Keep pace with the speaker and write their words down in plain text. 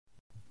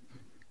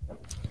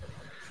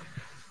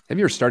Have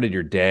you ever started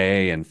your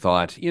day and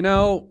thought,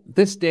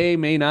 this day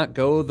may not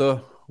go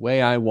the way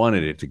I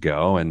wanted it to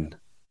go? And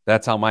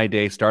that's how my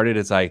day started,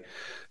 as I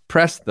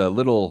pressed the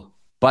little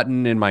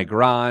button in my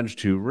garage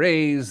to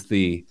raise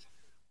the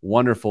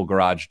wonderful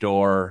garage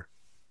door.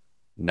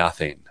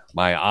 Nothing.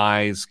 My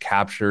eyes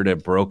captured a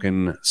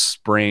broken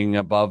spring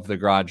above the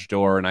garage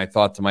door, and I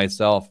thought to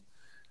myself,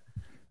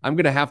 I'm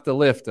going to have to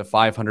lift a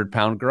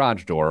 500-pound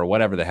garage door or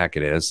whatever the heck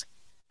it is.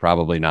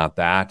 Probably not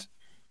that,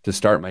 to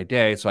start my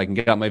day so I can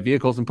get out my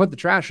vehicles and put the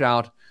trash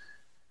out.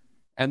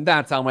 And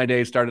that's how my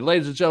day started.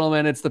 Ladies and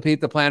gentlemen, it's the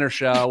Pete the Planner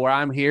Show, where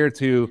I'm here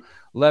to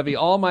levy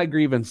all my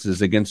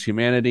grievances against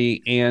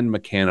humanity and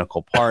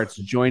mechanical parts.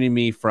 Joining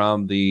me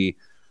from the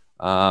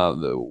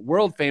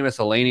world-famous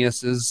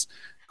Elaniuses,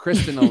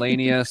 Kristen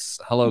Elanius.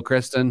 Hello,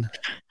 Kristen.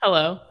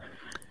 Hello.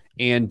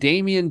 And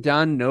Damian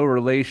Dunn, no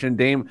relation.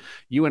 Dame,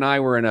 you and I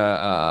were in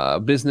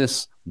a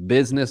business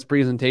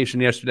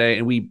presentation yesterday,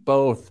 and we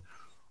both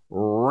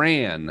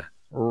ran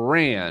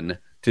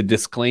to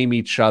disclaim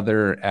each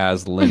other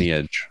as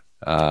lineage.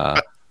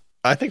 I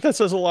think that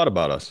says a lot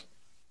about us.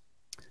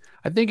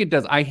 I think it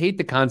does. I hate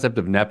the concept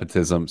of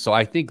nepotism, so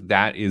I think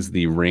that is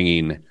the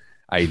ringing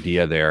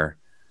idea there.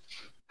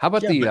 How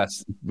about go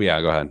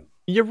ahead.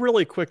 You're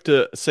really quick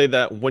to say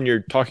that when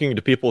you're talking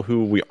to people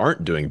who we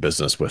aren't doing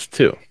business with,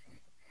 too.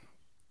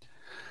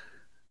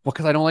 Well,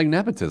 because I don't like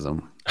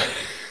nepotism.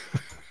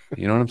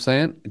 You know what I'm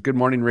saying? Good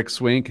morning, Rick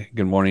Swink.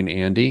 Good morning,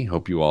 Andy.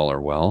 Hope you all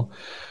are well.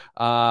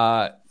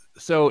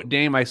 So,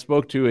 Dame, I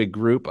spoke to a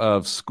group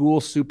of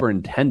school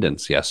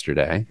superintendents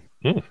yesterday,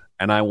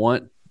 and I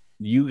want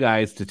you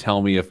guys to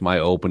tell me if my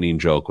opening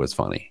joke was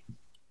funny.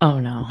 Oh,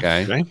 no.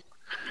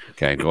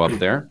 Okay, go up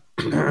there.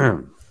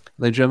 Ladies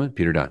and gentlemen,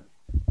 Peter Dunn.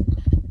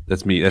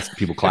 That's me. That's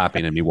people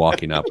clapping and me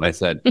walking up. And I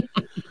said,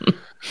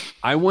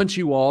 I want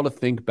you all to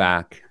think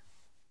back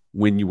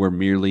when you were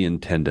merely in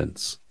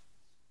attendance.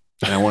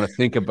 And I want you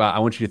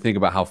to think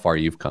about how far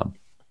you've come.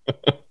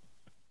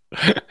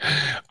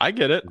 I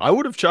get it. I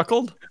would have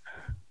chuckled.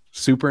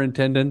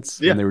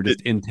 Superintendents. Yeah. And they were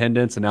just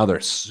intendants, and now they're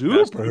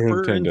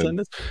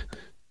superintendents.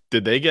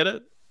 Did they get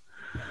it?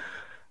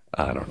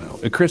 I don't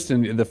know.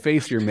 Kristen, the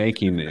face you're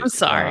making. I'm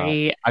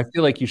sorry. I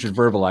feel like you should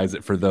verbalize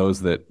it for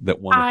those that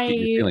want to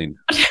get your feeling.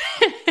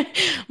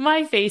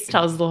 My face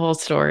tells the whole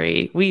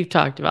story. We've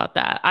talked about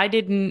that. I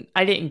didn't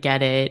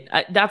get it.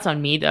 That's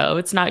on me, though.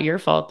 It's not your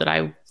fault that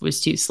I was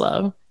too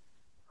slow.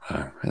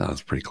 That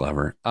was pretty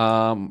clever.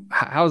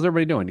 How's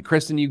everybody doing?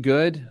 Kristen, you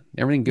good?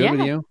 Everything good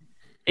with you?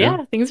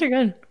 Yeah, things are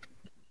good.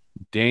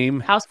 Dame,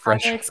 house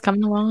projects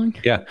coming along.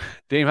 Yeah,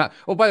 Dame.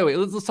 Oh, by the way,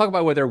 let's talk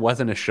about why there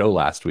wasn't a show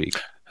last week.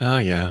 Oh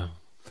yeah.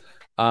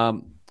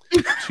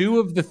 2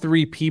 of the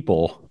 3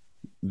 people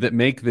that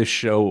make this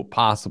show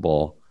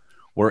possible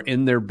were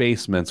in their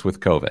basements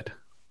with COVID.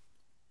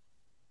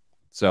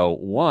 So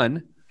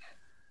one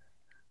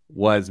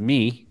was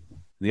me.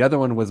 The other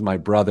one was my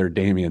brother,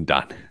 Damian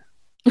Dunn.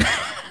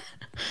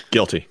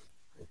 Guilty.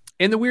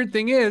 And the weird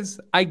thing is,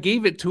 I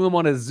gave it to him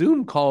on a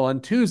Zoom call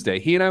on Tuesday.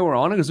 He and I were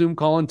on a Zoom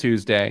call on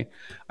Tuesday.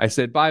 I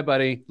said, bye,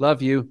 buddy.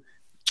 Love you.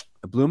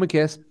 I blew him a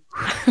kiss.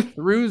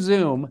 Through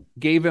Zoom,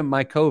 gave him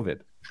my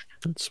COVID.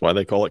 That's why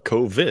they call it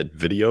COVID,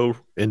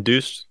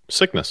 video-induced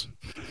sickness.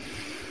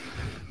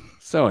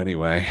 So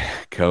anyway,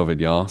 COVID,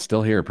 y'all.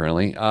 Still here,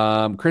 apparently.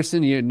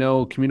 Kristen, you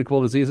know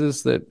communicable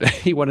diseases that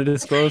he wanted to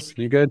disclose?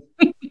 You good?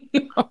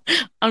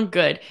 I'm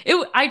good.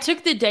 I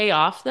took the day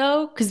off,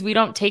 though, because we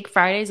don't take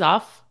Fridays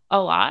off a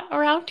lot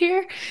around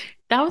here.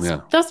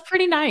 That's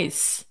pretty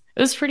nice. It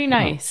was pretty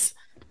nice.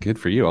 Good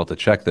for you. I'll have to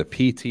check the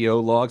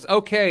PTO logs.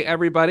 Okay,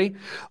 everybody,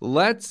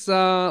 let's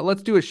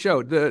do a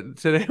show.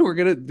 Today we're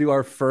gonna do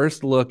our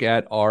first look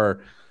at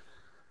our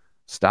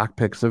stock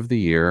picks of the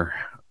year.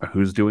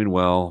 Who's doing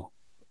well?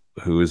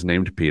 Who is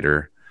named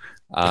Peter?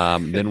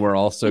 Then we're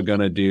also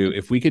gonna do,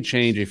 if we could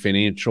change a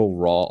financial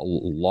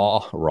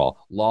law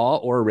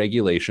or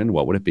regulation,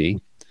 what would it be?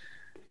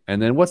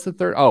 And then what's the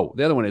third? Oh,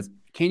 the other one is,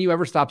 can you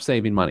ever stop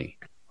saving money?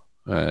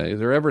 Is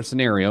there ever a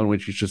scenario in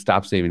which you should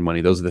stop saving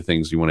money? Those are the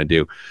things you want to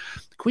do.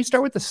 Can we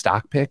start with the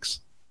stock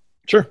picks?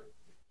 Sure.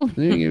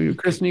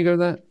 Kristen, you go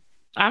with that?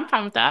 I'm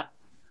fine with that.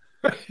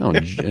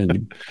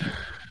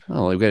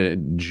 We've got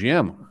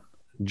Jim.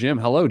 Jim,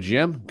 hello,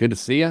 Jim. Good to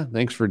see you.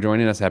 Thanks for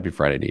joining us. Happy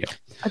Friday to you.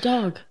 A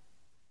dog.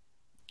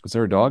 Is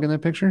there a dog in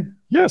that picture?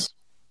 Yes.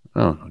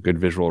 Oh, a good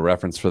visual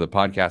reference for the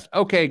podcast.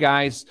 Okay,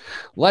 guys,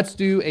 let's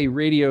do a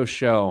radio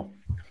show.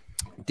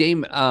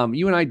 Dame,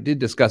 you and I did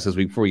discuss this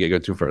week before we go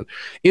too further.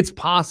 It's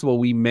possible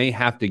we may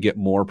have to get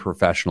more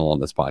professional on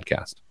this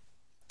podcast.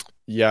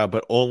 Yeah,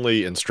 but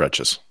only in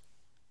stretches.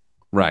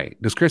 Right.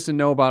 Does Kristen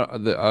know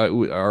about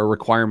our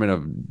requirement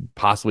of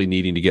possibly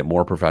needing to get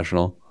more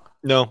professional?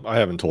 No, I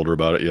haven't told her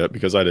about it yet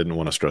because I didn't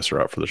want to stress her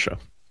out for the show.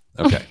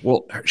 Okay.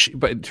 Well,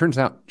 but it turns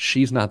out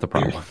she's not the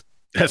problem.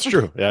 That's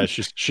true. Yeah,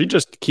 she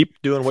just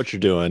keep doing what you're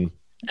doing.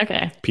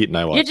 Okay. Pete and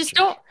I watch. Yeah, just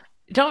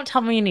don't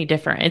tell me any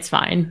different. It's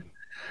fine.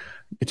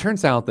 It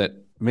turns out that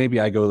maybe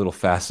I go a little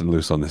fast and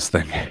loose on this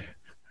thing. I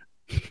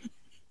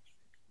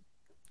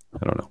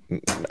don't know.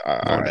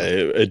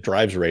 It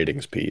drives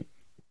ratings, Pete.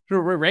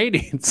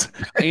 ratings.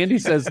 Andy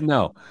says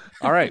no.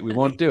 All right, we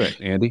won't do it,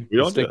 Andy. We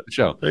don't stick do it. The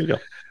show. There you go.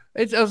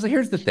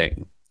 Here's the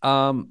thing.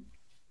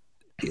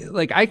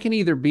 Like I can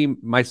either be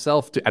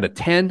myself at a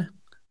 10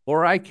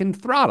 or I can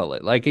throttle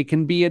it. Like it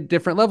can be at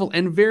different level.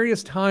 And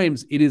various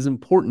times it is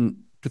important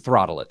to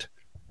throttle it.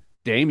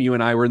 Dame, you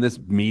and I were in this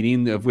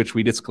meeting of which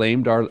we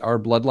disclaimed our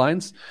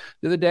bloodlines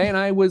the other day, and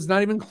I was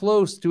not even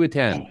close to a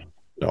 10.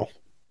 No.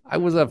 I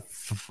was a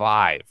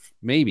 5,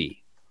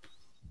 maybe.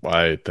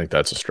 I think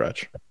that's a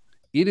stretch.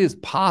 It is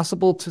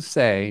possible to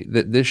say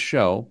that this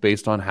show,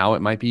 based on how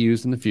it might be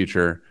used in the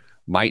future,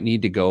 might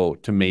need to go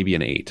to maybe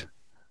an 8.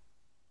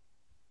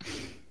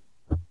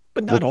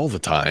 But not all the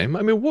time.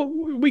 I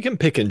mean, we can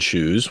pick and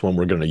choose when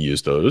we're going to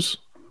use those.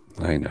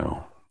 I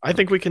know. I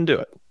think we can do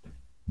it.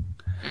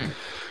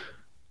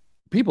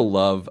 People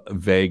love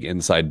vague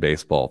inside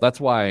baseball.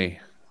 That's why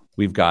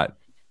we've got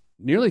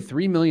nearly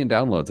 3 million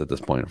downloads at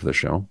this point for the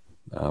show,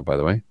 by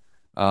the way.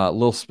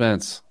 Lil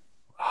Spence,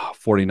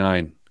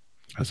 49.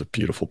 Has a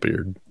beautiful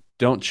beard.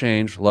 Don't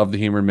change. Love the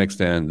humor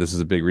mixed in. This is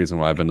a big reason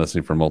why I've been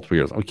listening for multiple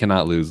years. We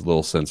cannot lose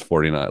Lil Spence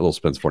 49. Lil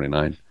Spence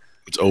 49.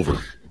 It's over.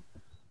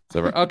 It's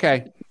over.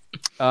 Okay.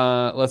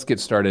 Let's get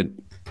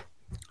started.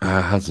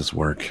 How's this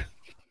work?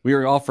 We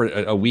were off for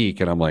a week,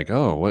 and I'm like,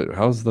 oh,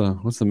 what's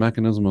the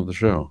mechanism of the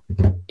show?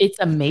 It's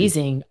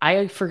amazing.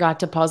 I forgot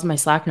to pause my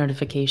Slack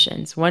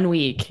notifications 1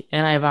 week,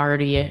 and I'm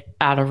already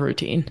out of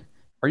routine.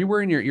 Are you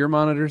wearing your ear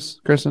monitors,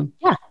 Kristen?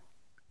 Yeah.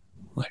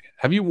 Like,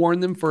 have you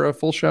worn them for a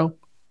full show?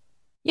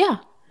 Yeah.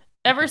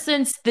 Ever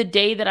since the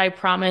day that I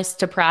promised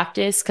to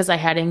practice because I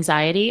had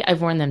anxiety,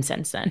 I've worn them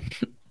since then.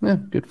 Yeah,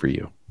 good for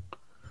you.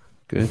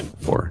 Good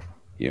for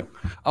you.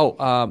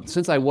 Oh,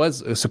 since I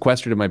was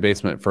sequestered in my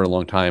basement for a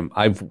long time,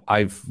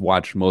 I've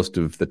watched most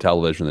of the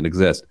television that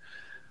exists.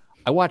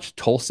 I watched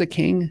Tulsa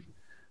King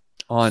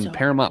on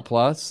Paramount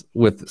Plus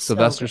with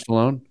Sylvester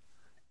Stallone.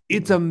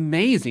 It's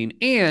amazing.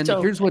 And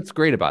here's what's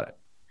great about it.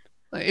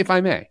 If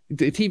I may,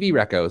 TV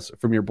recos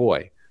from your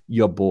boy.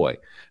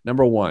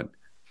 Number one,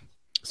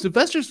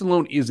 Sylvester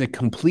Stallone is a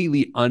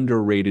completely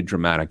underrated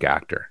dramatic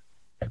actor.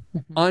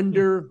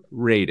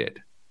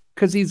 Underrated.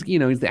 Because he's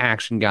the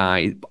action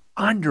guy.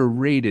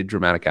 Underrated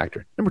dramatic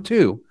actor. Number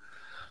two,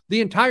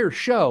 the entire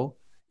show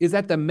is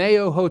at the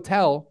Mayo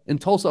Hotel in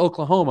Tulsa,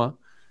 Oklahoma.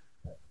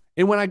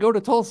 And when I go to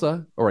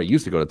Tulsa, or I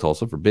used to go to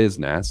Tulsa for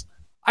business,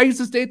 I used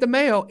to stay at the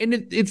Mayo, and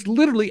it's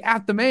literally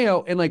at the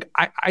Mayo. And like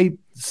I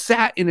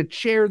sat in a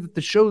chair that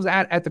the show's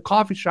at the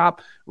coffee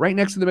shop right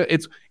next to the Mayo.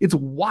 It's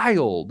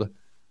wild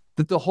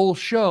that the whole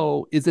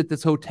show is at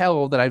this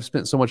hotel that I've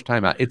spent so much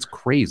time at. It's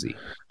crazy.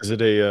 Is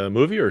it a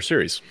movie or a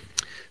series?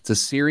 It's a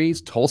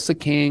series, Tulsa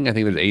King. I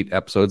think there's 8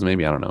 episodes,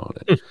 maybe. I don't know.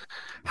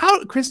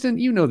 How, Kristen,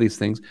 you know these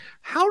things.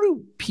 How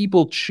do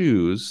people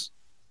choose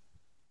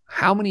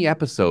how many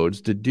episodes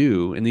to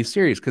do in these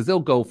series? Because they'll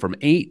go from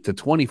 8 to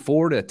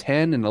 24 to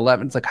 10 and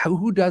 11. It's like,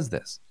 who does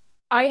this?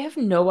 I have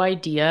no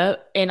idea,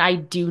 and I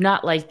do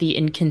not like the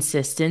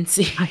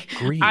inconsistency. I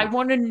agree. I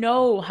want to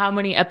know how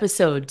many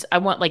episodes. I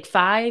want like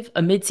 5,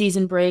 a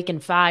mid-season break,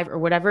 and 5 or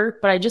whatever,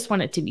 but I just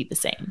want it to be the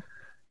same.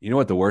 You know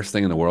what the worst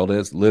thing in the world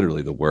is?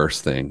 Literally the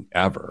worst thing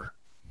ever.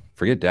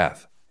 Forget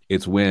death.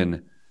 It's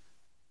when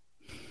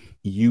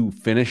you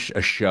finish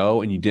a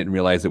show and you didn't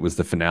realize it was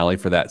the finale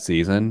for that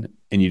season,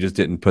 and you just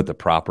didn't put the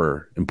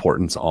proper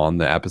importance on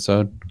the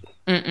episode.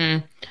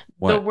 The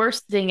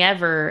worst thing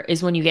ever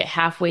is when you get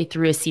halfway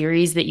through a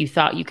series that you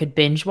thought you could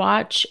binge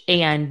watch,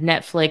 and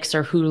Netflix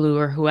or Hulu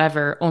or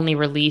whoever only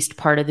released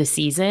part of the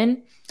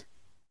season,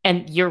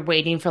 and you're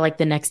waiting for like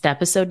the next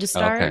episode to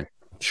start. Okay,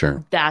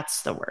 sure.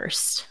 That's the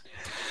worst.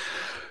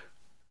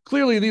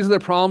 Clearly, these are the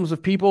problems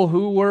of people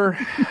who were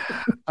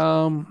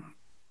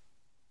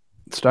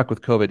stuck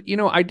with COVID. You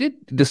know, I did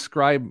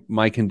describe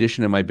my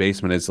condition in my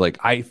basement as like,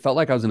 I felt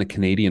like I was in a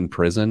Canadian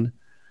prison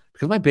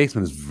because my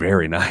basement is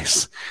very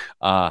nice.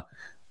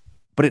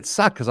 But it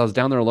sucked because I was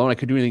down there alone. I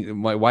couldn't do anything.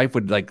 My wife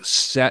would like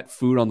set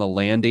food on the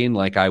landing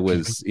like I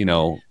was,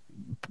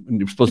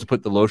 supposed to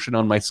put the lotion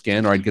on my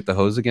skin, or I'd get the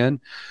hose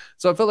again.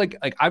 So I felt like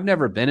I've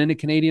never been in a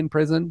Canadian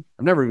prison.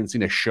 I've never even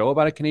seen a show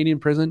about a Canadian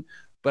prison.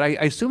 But I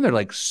assume they're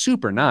like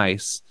super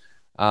nice.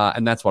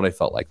 And that's what I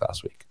felt like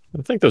last week.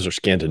 I think those are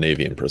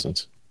Scandinavian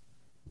prisons.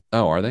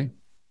 Oh, are they? You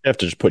have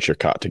to just put your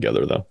cot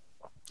together, though.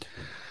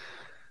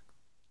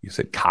 You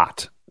said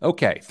cot.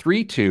 Okay.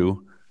 3,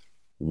 2,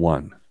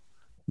 1.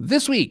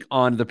 This week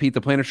on the Pete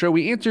the Planner Show,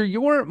 we answer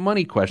your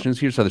money questions.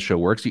 Here's how the show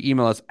works. You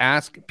email us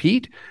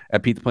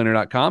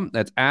askpete@petetheplanner.com.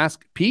 That's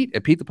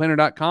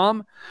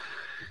askpete@petetheplanner.com.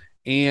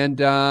 And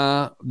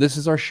this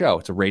is our show.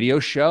 It's a radio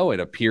show.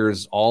 It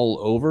appears all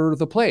over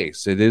the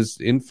place. It is,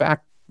 in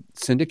fact,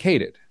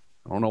 syndicated.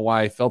 I don't know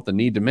why I felt the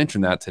need to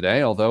mention that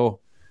today, although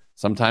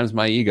sometimes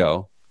my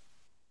ego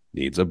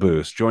needs a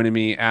boost. Joining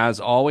me, as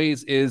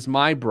always, is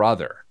my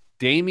brother,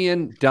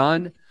 Damian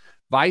Dunn,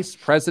 Vice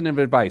President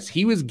of Advice.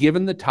 He was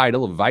given the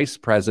title of Vice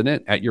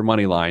President at Your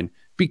Moneyline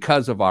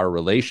because of our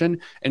relation.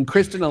 And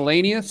Kristen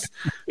Elanius,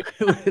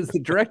 who is the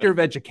Director of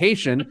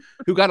Education,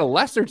 who got a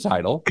lesser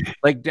title,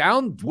 like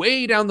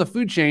way down the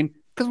food chain,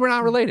 because we're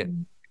not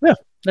related.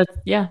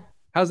 Yeah.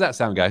 How's that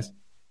sound, guys?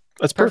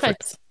 That's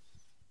perfect.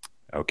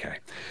 Okay.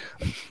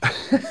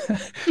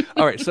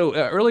 All right. So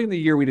early in the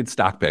year, we did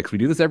stock picks. We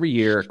do this every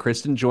year.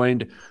 Kristen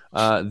joined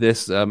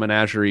this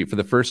menagerie for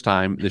the first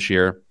time this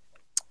year.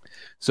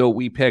 So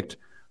we picked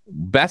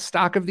best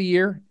stock of the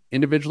year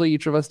individually.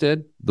 Each of us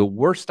did the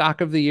worst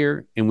stock of the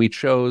year, and we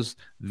chose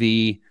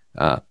the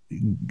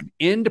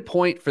end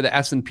point for the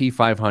S&P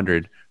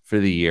 500 for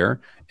the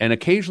year. And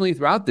occasionally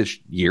throughout this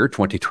year,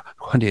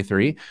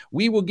 2023,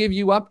 we will give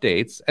you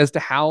updates as to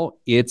how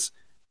it's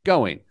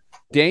going.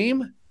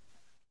 Dame,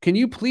 can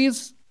you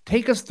please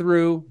take us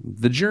through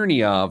the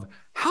journey of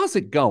how's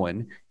it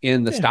going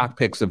in the stock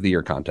picks of the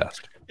year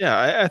contest?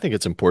 Yeah, I think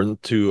it's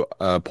important to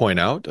point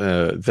out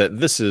that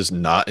this is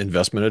not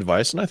investment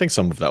advice, and I think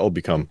some of that will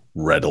become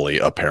readily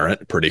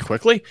apparent pretty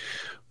quickly.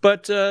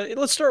 But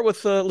let's start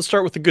with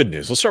the good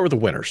news. Let's start with the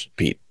winners,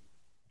 Pete.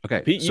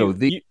 Okay, Pete, so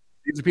these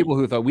are people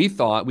who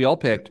we all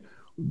picked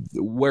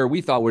where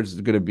we thought was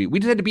going to be. We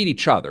just had to beat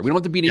each other. We don't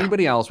have to beat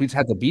anybody else. We just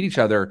had to beat each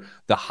other.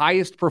 The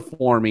highest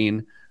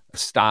performing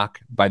stock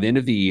by the end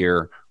of the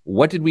year.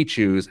 What did we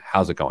choose?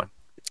 How's it going?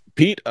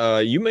 Pete,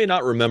 you may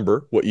not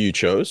remember what you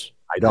chose.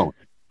 I don't.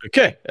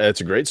 Okay,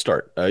 that's a great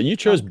start. You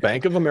chose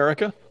Bank of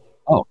America.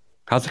 Oh,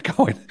 how's it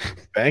going?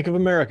 Bank of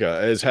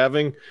America is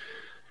having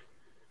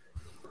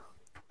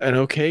an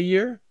okay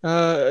year,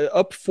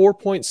 up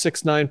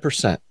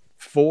 4.69%.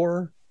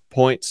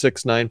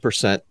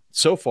 4.69%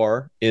 so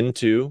far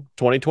into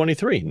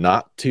 2023.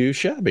 Not too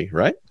shabby,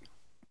 right?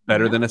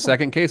 Better than a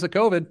second case of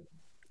COVID.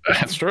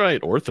 That's right,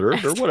 or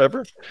third, or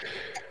whatever.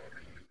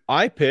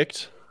 I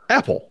picked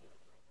Apple.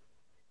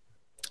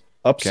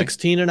 Up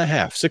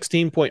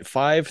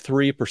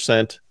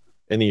 16.53%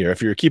 in the year.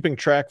 If you're keeping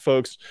track,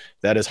 folks,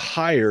 that is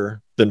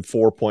higher than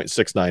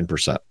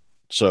 4.69%.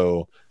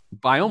 So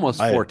by almost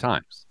four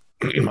times.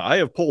 I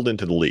have pulled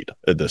into the lead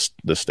at this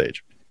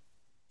stage.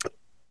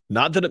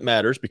 Not that it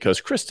matters,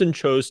 because Kristen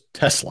chose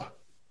Tesla.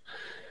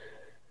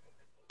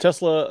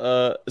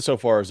 Tesla so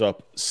far is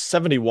up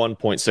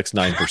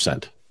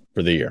 71.69%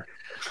 for the year.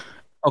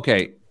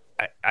 Okay.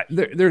 I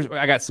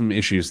got some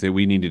issues that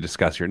we need to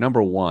discuss here.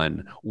 Number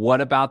one,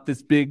 what about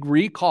this big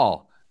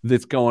recall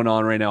that's going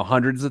on right now?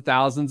 Hundreds of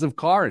thousands of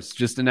cars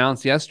just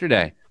announced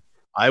yesterday.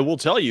 I will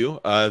tell you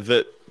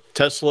that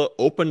Tesla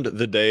opened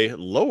the day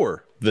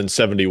lower than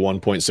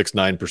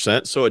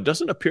 71.69%, so it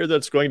doesn't appear that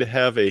it's going to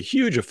have a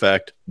huge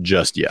effect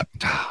just yet.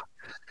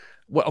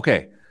 Well,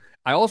 okay.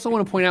 I also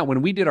want to point out,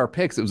 when we did our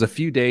picks, it was a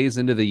few days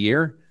into the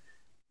year,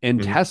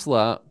 and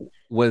Tesla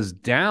was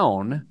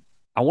down,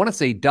 I want to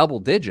say double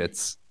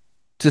digits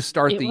to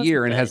start the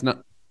year, and has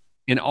not,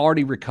 and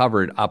already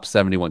recovered up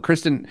 71.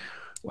 Kristen,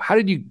 how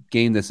did you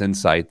gain this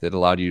insight that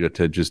allowed you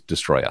to just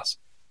destroy us?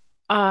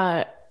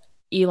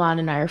 Elon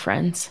and I are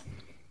friends.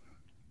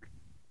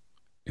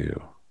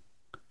 Ew.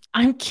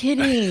 I'm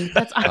kidding.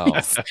 That's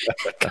honest.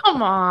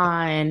 Come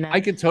on. I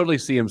could totally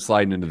see him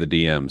sliding into the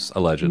DMs,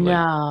 allegedly.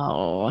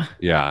 No.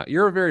 Yeah.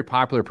 You're a very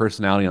popular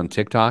personality on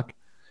TikTok.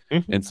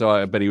 And so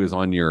I bet he was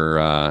on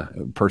your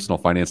personal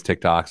finance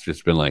TikToks,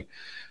 just been like,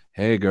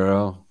 "Hey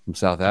girl, from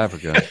South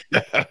Africa."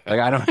 Like,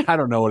 I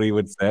don't know what he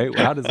would say.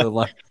 How does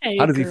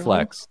he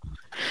flex?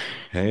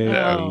 Hey,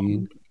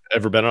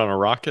 ever been on a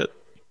rocket?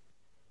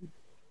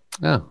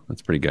 Oh,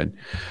 that's pretty good.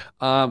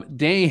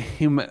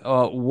 Dame,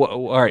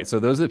 all right, so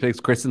those are the picks.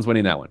 Kristen's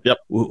winning that one. Yep.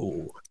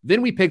 Ooh.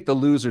 Then we picked the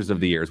losers of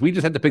the years. We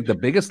just had to pick the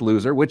biggest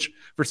loser, which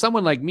for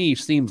someone like me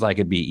seems like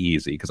it'd be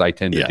easy, because I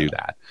tend to do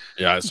that.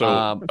 Yeah.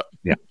 So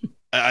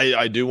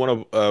I do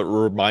want to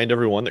remind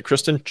everyone that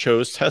Kristen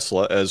chose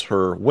Tesla as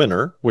her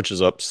winner, which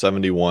is up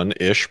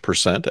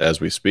 71-ish%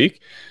 as we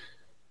speak.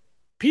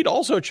 Pete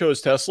also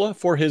chose Tesla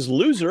for his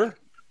loser,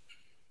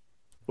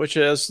 which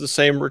has the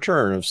same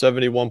return of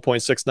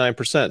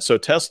 71.69%. So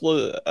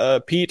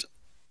Tesla, Pete,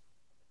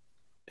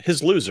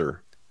 his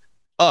loser,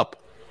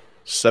 up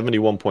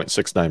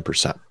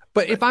 71.69%.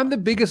 But if I'm the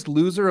biggest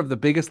loser of the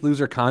Biggest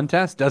Loser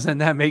contest, doesn't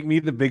that make me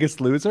the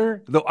biggest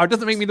loser? Or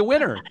doesn't it make me the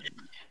winner?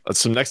 That's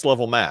some next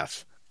level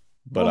math.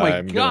 But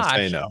I'm going to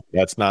say no.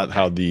 That's not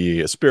how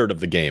the spirit of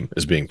the game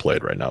is being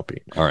played right now,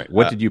 Pete. All right.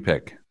 What did you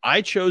pick?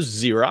 I chose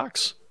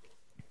Xerox.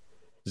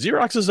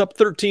 Xerox is up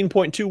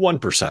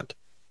 13.21%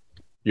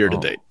 year to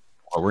date.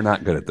 Well, we're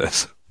not good at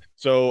this.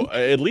 So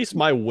at least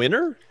my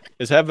winner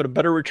is having a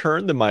better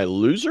return than my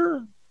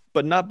loser,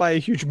 but not by a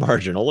huge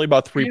margin, only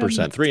about 3%,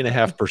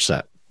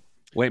 3.5%.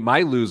 Wait,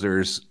 my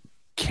loser's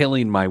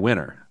killing my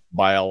winner.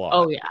 By a lot.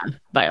 Oh, yeah.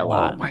 By a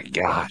lot. Oh, my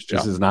gosh.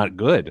 This is not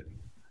good.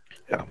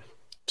 Yeah.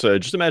 So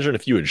just imagine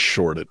if you had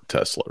shorted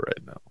Tesla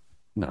right now.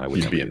 No, I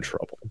would be in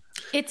trouble.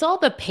 It's all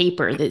the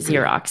paper that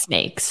Xerox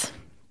makes.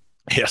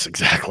 Yes,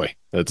 exactly.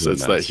 It's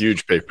that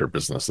huge paper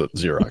business that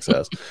Xerox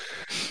has.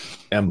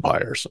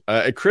 Empires.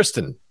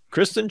 Kristen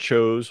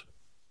chose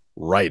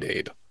Rite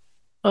Aid.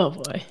 Oh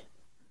boy.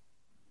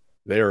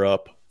 They are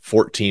up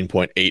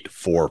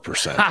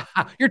 14.84%.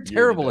 You're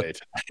terrible at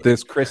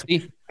this,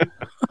 Christy.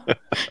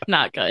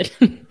 Not good.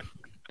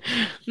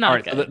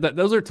 Not good. So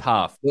those are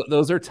tough.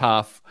 Those are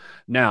tough.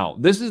 Now,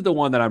 this is the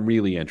one that I'm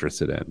really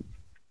interested in.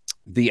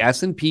 The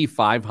S&P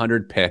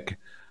 500 pick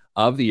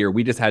of the year.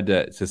 We just had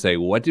to say,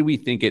 what do we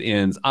think it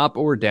ends up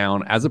or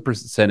down as a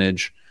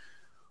percentage?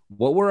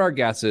 What were our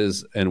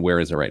guesses and where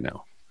is it right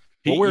now?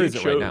 Well, where is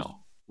it right now?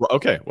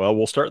 Okay, well,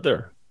 we'll start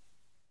there.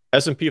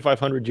 S&P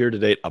 500 year to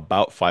date,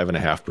 about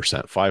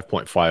 5.5%,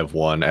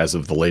 5.51 as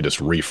of the latest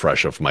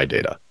refresh of my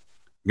data.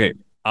 Okay,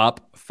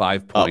 up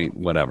 5 point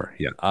whatever.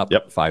 Yeah, up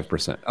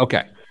 5%.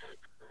 Okay.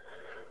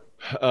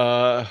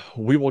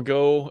 We will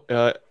go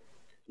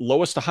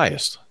lowest to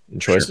highest in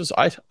choices.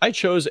 Sure. I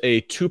chose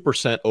a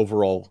 2%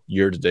 overall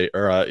year to date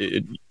or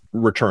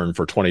return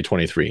for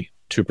 2023.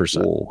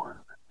 2%. Whoa.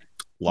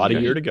 A lot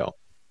of year to go.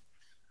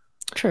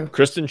 True.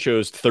 Kristen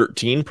chose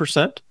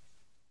 13%.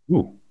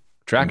 Ooh,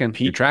 tracking.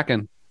 You're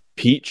tracking.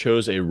 Pete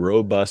chose a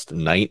robust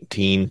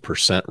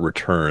 19%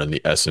 return in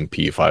the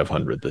S&P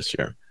 500 this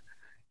year.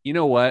 You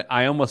know what?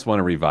 I almost want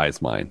to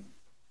revise mine.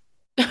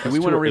 Do we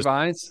want to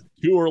revise?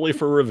 Too early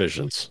for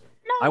revisions.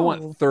 No. I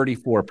want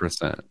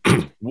 34%.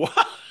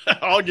 What?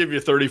 I'll give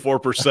you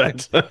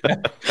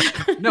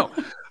 34%. No,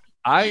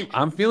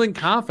 I'm feeling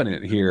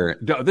confident here.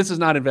 This is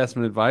not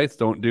investment advice.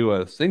 Don't do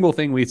a single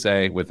thing we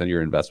say within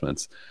your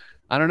investments.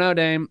 I don't know,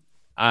 Dame.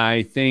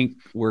 I think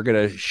we're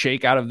going to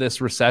shake out of this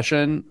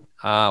recession.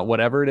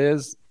 Whatever it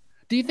is.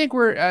 Do you think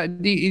we're?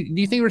 Do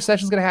you think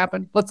recession is going to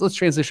happen? Let's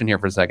transition here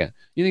for a second.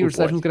 You think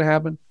recession is going to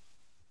happen?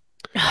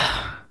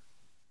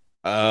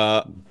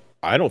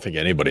 I don't think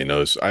anybody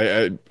knows.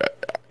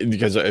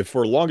 Because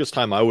for the longest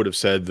time I would have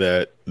said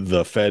that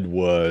the Fed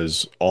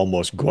was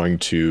almost going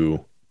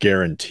to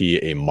guarantee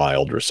a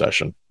mild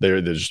recession.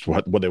 They're just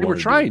what they were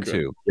trying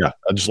to. Yeah,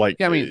 just like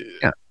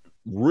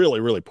really,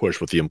 really push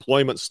with the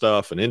employment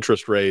stuff and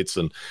interest rates,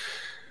 and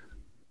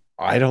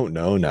I don't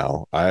know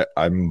now.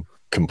 I'm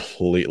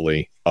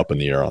completely up in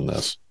the air on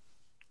this.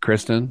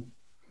 Kristen?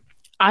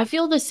 I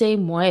feel the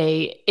same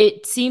way.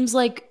 It seems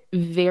like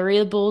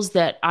variables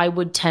that I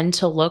would tend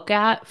to look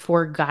at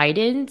for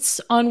guidance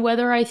on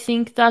whether I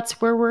think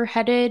that's where we're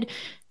headed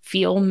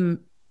feel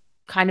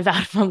kind of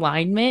out of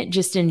alignment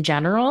just in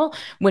general.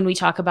 When we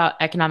talk about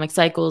economic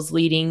cycles,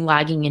 leading,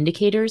 lagging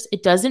indicators,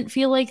 it doesn't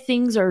feel like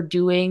things are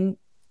doing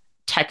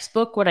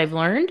textbook what I've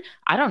learned.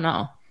 I don't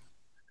know.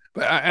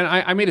 But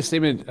I made a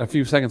statement a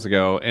few seconds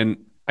ago, and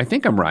I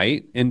think I'm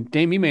right. And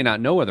Dame, you may not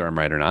know whether I'm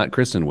right or not.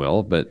 Kristen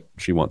will, but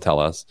she won't tell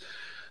us.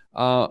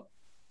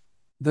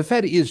 The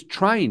Fed is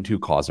trying to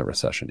cause a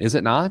recession, is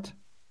it not?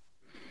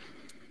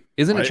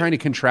 Isn't it trying to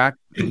contract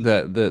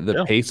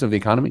the pace of the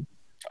economy?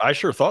 I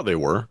sure thought they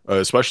were,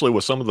 especially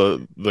with some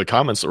of the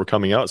comments that were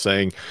coming out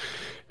saying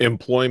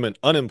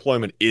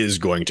unemployment is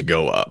going to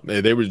go up.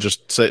 They were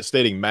just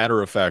stating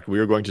matter of fact, we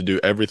are going to do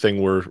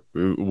everything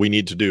we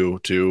need to do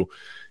to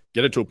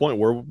get it to a point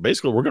where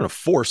basically we're going to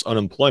force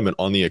unemployment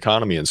on the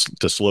economy and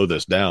to slow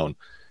this down.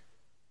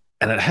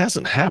 And it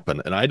hasn't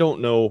happened. And I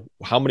don't know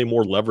how many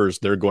more levers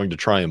they're going to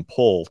try and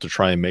pull to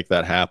try and make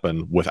that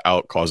happen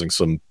without causing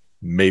some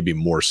maybe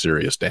more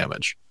serious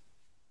damage.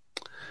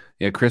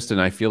 Yeah, Kristen,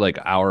 I feel like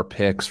our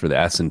picks for the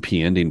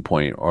S&P ending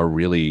point are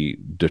really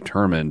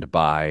determined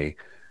by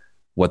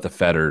what the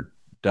Fed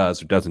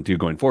does or doesn't do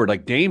going forward.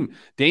 Like Dame,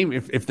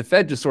 if the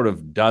Fed just sort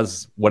of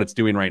does what it's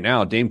doing right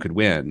now, Dame could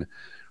win.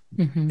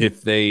 Mm-hmm.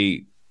 If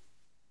they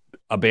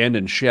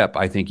abandon ship,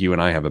 I think you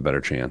and I have a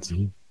better chance.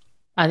 Mm-hmm.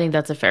 I think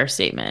that's a fair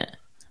statement.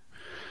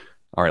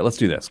 All right, let's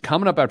do this.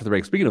 Coming up after the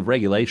break, speaking of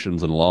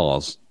regulations and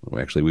laws,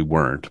 actually we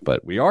weren't,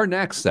 but we are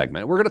next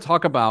segment. We're going to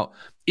talk about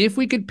if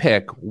we could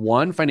pick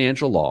one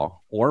financial law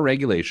or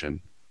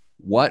regulation,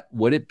 what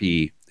would it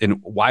be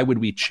and why would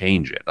we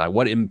change it?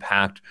 What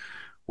impact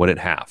would it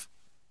have?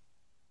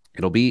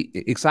 It'll be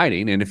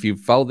exciting. And if you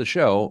follow the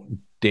show,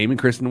 Dame and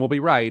Kristen will be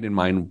right and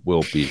mine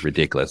will be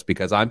ridiculous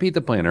because I'm Pete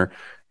the Planner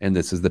and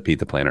this is the Pete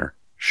the Planner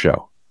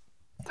Show.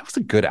 That was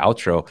a good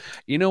outro.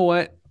 You know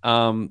what?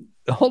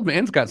 The old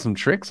man's got some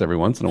tricks every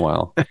once in a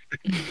while.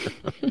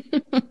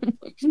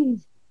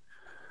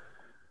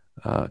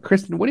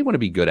 Kristen, what do you want to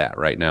be good at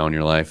right now in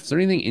your life? Is there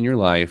anything in your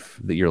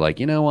life that you're like,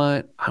 you know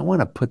what? I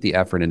want to put the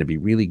effort in to be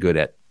really good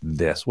at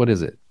this. What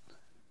is it?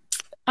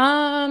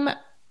 I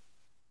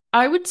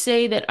would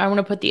say that I want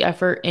to put the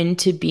effort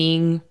into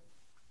being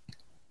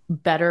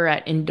better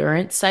at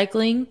endurance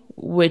cycling,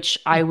 which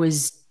I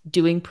was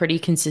doing pretty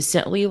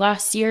consistently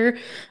last year,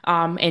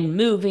 and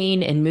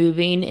moving.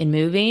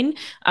 It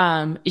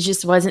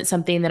just wasn't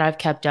something that I've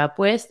kept up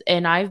with.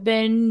 And I've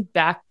been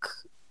back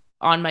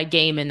on my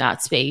game in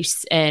that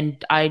space.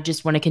 And I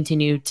just want to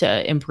continue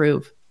to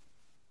improve.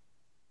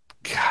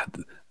 God,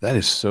 that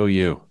is so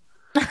you.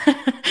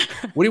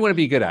 What do you want to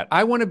be good at?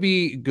 I want to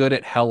be good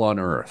at hell on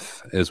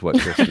earth is what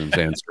Kristen's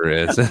answer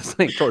is. It's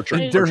like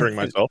torturing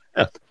myself.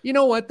 Yeah. You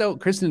know what though,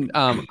 Kristen,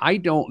 I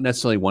don't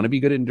necessarily want to be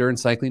good at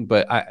endurance cycling,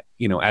 but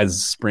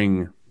as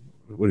spring,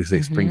 what do you say?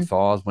 Mm-hmm. Spring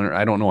thaws, winter,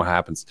 I don't know what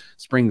happens.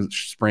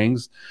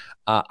 Springs.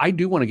 I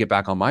do want to get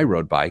back on my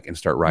road bike and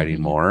start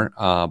riding more,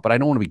 but I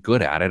don't want to be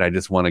good at it. I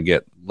just want to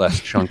get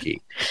less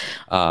chunky.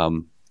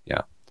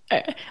 Yeah.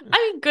 I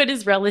mean, good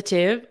is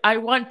relative. I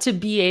want to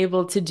be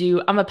able to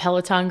do, I'm a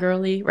Peloton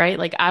girly, right?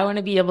 Like I want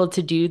to be able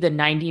to do the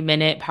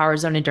 90-minute Power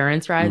Zone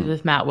endurance rides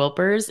with Matt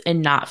Wilpers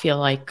and not feel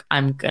like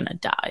I'm going to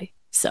die.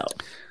 So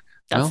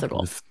that's the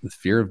goal. The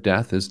fear of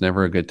death is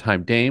never a good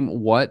time. Dame,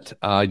 what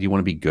do you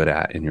want to be good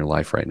at in your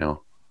life right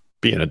now?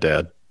 Being a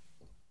dad.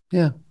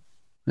 Yeah,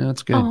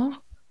 that's good. Aww.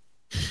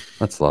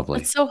 That's lovely.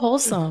 That's so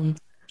wholesome.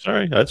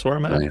 Sorry, that's where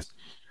I'm at. Nice.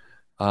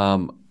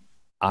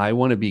 I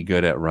want to be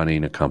good at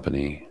running a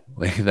company.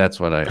 Like that's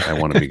what I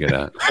want to be good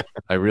at.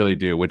 I really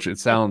do, which it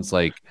sounds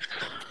like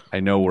I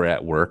know we're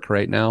at work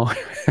right now.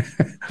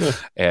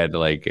 And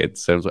like it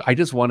sounds I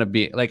just want to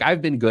be like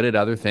I've been good at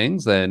other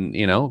things and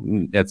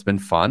it's been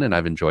fun and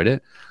I've enjoyed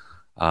it.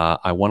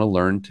 I want to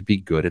learn to be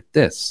good at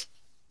this.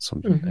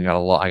 So I got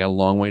a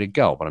long way to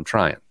go, but I'm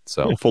trying.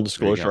 So full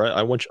disclosure,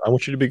 I want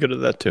you to be good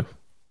at that too.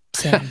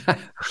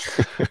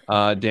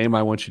 Dame,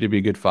 I want you to be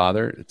a good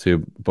father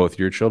to both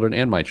your children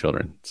and my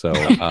children. So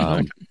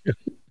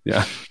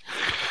yeah.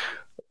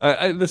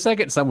 The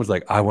second someone's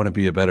like, I want to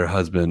be a better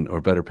husband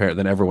or better parent,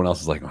 then everyone else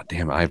is like, oh,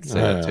 damn, I have to say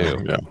that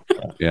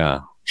too.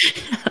 Yeah.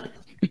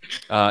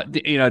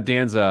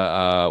 Dan's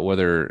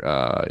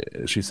whether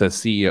she says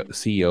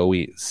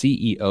CEOing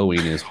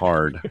is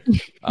hard.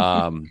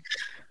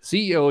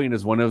 CEOing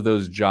is one of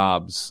those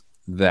jobs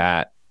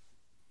that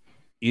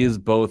is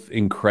both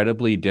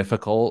incredibly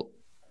difficult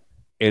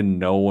and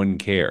no one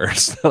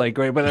cares. Like,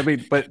 right. But I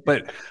mean,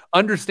 but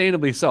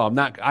understandably so.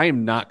 I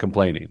am not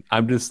complaining.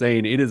 I'm just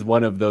saying it is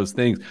one of those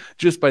things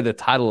just by the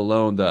title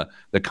alone, the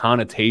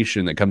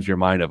connotation that comes to your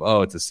mind of,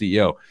 oh, it's a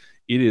CEO.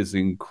 It is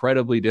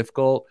incredibly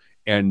difficult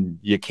and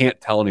you can't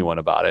tell anyone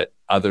about it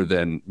other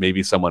than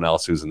maybe someone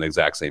else who's in the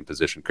exact same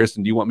position.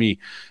 Kristen, do you want me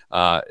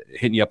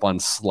hitting you up on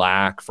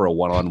Slack for a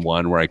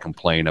one-on-one where I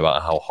complain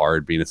about how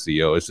hard being a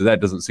CEO is? So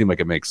that doesn't seem like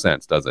it makes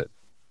sense, does it?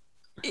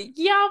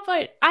 Yeah,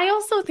 but I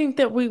also think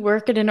that we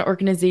work at an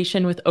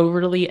organization with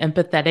overly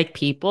empathetic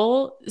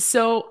people.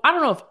 So I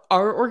don't know if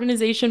our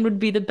organization would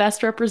be the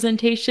best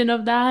representation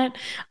of that,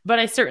 but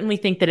I certainly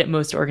think that at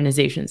most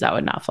organizations that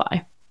would not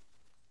fly.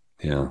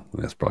 Yeah,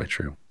 that's probably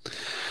true.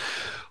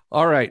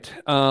 All right,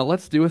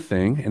 let's do a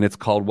thing, and it's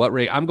called What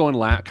Rate? I'm going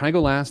last. Can I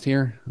go last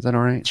here? Is that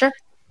all right? Sure.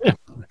 Yeah.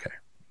 Okay.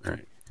 All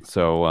right.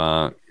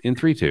 So in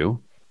 3,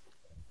 2,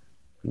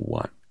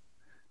 1.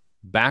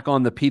 Back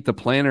on the Pete the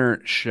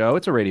Planner show.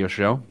 It's a radio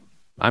show.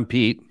 I'm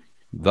Pete,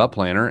 the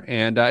Planner,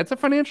 and it's a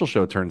financial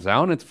show, turns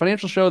out. And it's a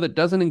financial show that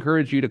doesn't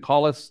encourage you to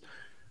call us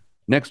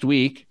next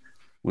week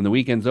when the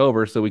weekend's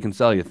over so we can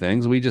sell you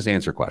things. We just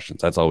answer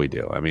questions. That's all we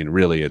do. I mean,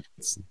 really,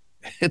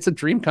 it's a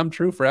dream come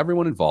true for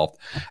everyone involved.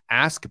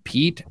 Ask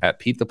Pete at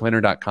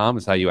PeteThePlanner.com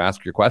is how you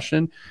ask your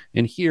question.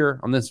 And here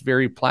on this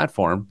very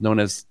platform known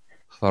as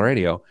the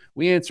radio,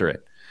 we answer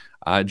it.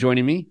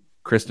 Joining me,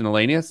 Kristen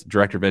Elanius,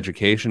 Director of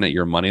Education at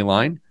Your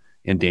Moneyline,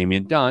 and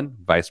Damian Dunn,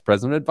 Vice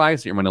President of Advice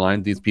at Your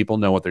Moneyline. These people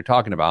know what they're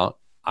talking about.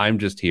 I'm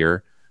just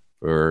here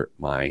for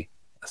my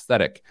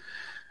aesthetic.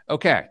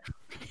 Okay.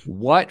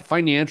 What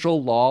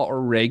financial law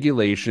or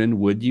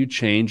regulation would you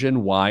change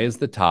and why is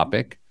the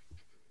topic?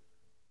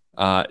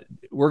 We're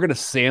going to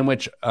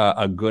sandwich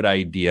a good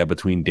idea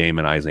between Dame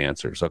and I's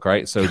answers.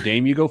 Okay. So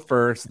Dame, you go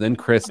first, then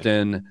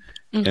Kristen,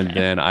 and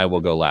then I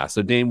will go last.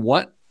 So Dame,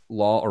 what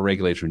law or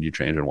regulation would you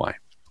change and why?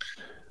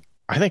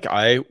 I think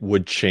I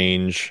would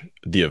change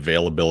the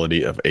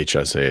availability of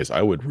HSAs.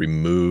 I would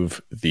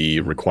remove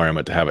the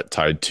requirement to have it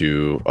tied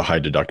to a high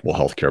deductible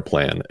healthcare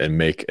plan and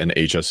make an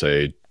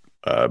HSA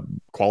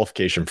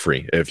qualification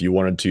free. If you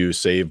wanted to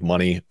save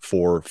money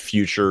for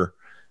future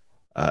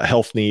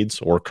health needs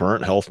or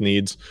current health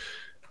needs,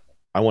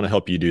 I want to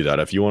help you do that.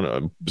 If you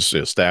want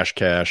to stash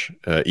cash,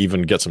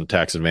 even get some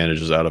tax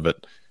advantages out of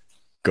it,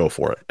 go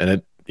for it.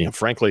 And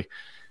frankly,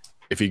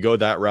 if you go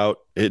that route,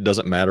 it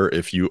doesn't matter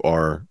if you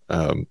are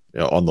on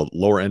the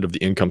lower end of the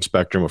income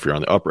spectrum, if you're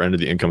on the upper end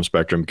of the income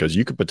spectrum, because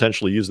you could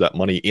potentially use that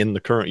money in the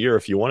current year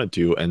if you wanted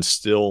to and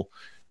still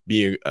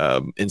be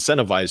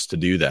incentivized to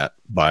do that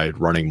by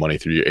running money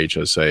through your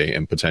HSA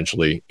and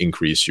potentially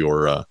increase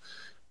your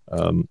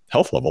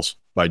health levels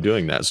by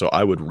doing that. So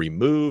I would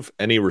remove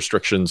any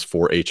restrictions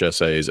for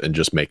HSAs and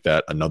just make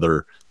that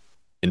another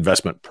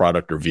investment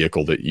product or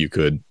vehicle that you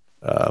could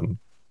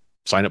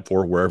sign up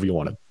for wherever you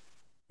wanted.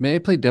 May I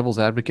play devil's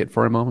advocate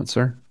for a moment,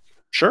 sir?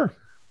 Sure.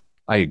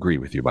 I agree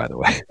with you, by the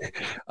way.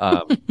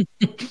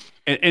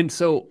 And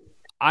so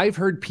I've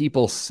heard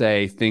people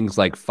say things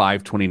like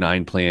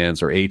 529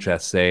 plans or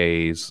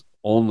HSAs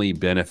only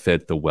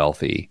benefit the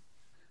wealthy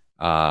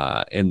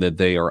and that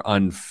they are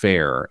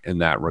unfair in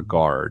that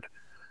regard.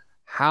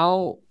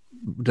 How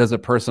does a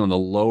person on the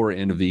lower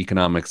end of the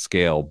economic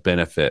scale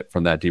benefit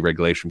from that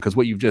deregulation? Because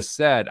what you've just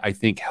said, I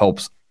think,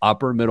 helps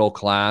upper middle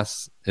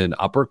class and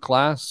upper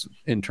class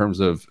in terms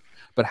of,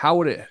 but how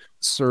would it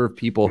serve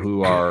people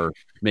who are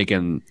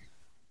making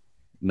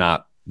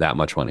not that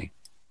much money?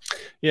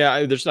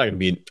 Yeah, there's not going to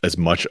be as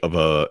much of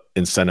a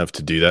incentive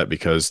to do that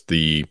because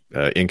the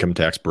income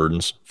tax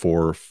burdens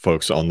for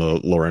folks on the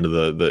lower end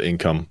of the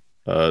income,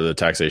 the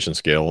taxation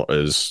scale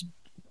is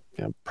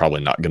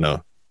probably not going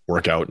to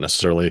work out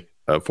necessarily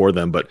for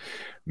them, but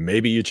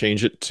maybe you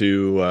change it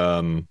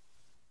to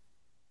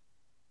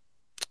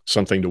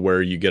something to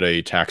where you get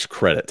a tax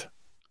credit.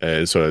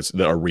 So it's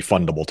a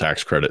refundable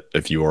tax credit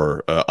if you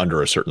are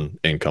under a certain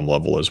income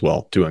level as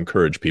well, to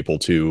encourage people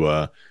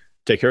to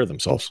take care of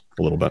themselves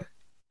a little bit.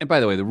 And by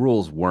the way, the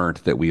rules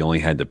weren't that we only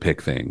had to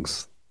pick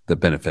things that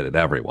benefited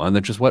everyone.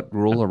 That's just what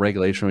rule or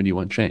regulation would you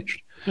want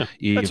changed.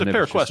 Yeah, that's a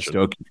fair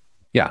question.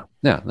 Yeah,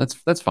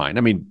 that's fine.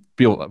 I mean,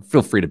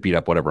 feel free to beat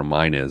up whatever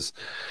mine is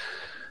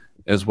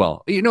as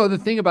well. You know, the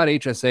thing about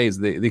HSAs,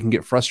 they can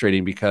get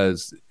frustrating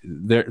because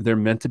they're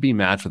meant to be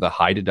matched with a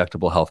high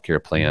deductible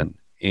healthcare plan.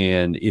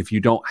 And if you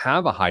don't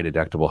have a high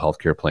deductible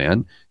healthcare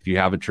plan, if you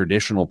have a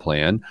traditional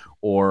plan,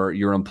 or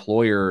your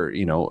employer,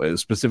 you know,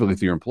 specifically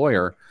through your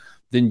employer,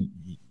 then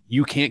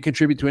you can't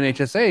contribute to an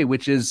HSA,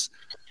 which is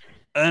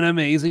an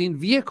amazing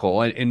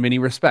vehicle in many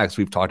respects.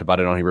 We've talked about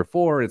it on here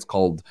before. It's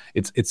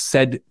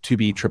said to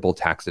be triple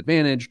tax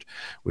advantaged,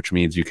 which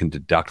means you can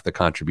deduct the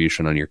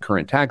contribution on your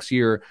current tax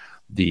year.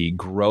 The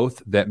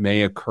growth that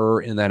may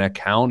occur in that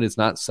account is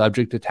not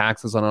subject to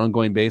taxes on an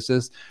ongoing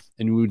basis.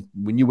 And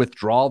when you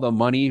withdraw the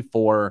money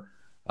for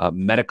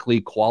medically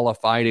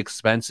qualified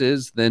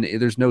expenses, then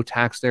there's no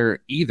tax there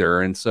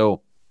either. And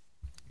so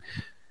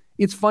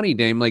it's funny,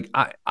 Dame, like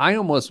I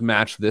almost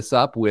match this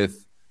up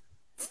with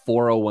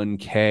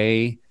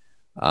 401k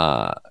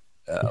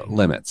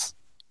limits.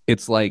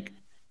 It's like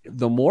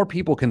the more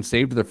people can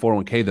save to their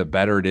 401k, the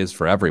better it is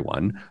for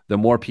everyone. The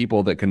more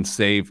people that can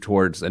save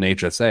towards an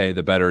HSA,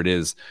 the better it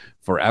is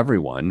for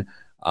everyone,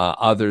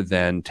 other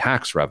than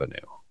tax revenue,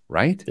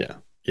 right?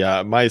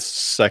 Yeah. My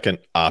second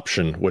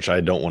option, which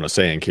I don't want to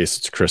say in case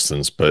it's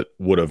Kristen's, but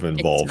would have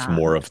involved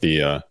more of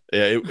the,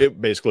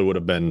 it basically would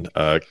have been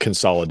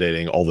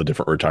consolidating all the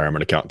different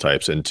retirement account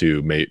types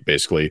into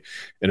basically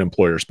an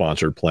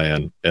employer-sponsored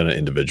plan and an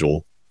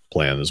individual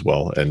plan as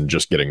well, and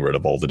just getting rid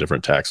of all the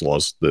different tax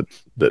laws that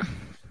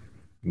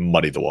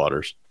muddy the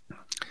waters.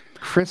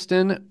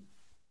 Kristen,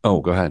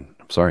 go ahead.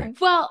 I'm sorry.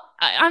 Well,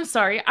 I'm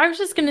sorry. I was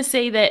just going to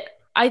say that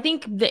I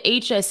think the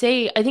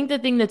HSA, I think the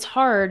thing that's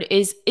hard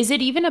is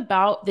it even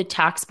about the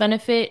tax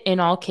benefit in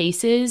all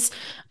cases?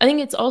 I think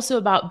it's also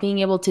about being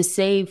able to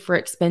save for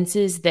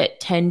expenses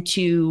that tend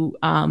to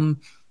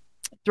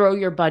throw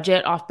your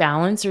budget off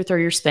balance or throw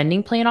your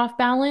spending plan off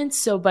balance.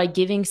 So by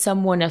giving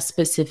someone a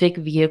specific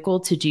vehicle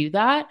to do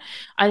that,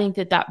 I think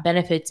that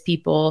benefits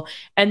people.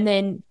 And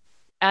then,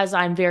 as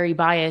I'm very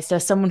biased,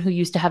 as someone who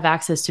used to have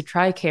access to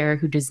TRICARE,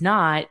 who does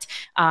not,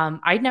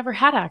 I'd never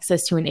had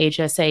access to an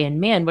HSA.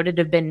 And man, would it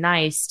have been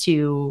nice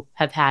to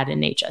have had an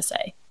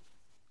HSA.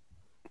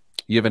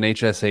 You have an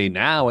HSA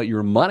now at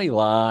your money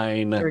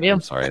line. Sure do.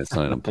 I'm sorry, it's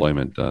not an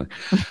employment.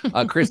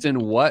 Kristen,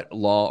 what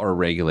law or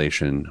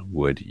regulation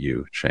would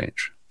you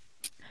change?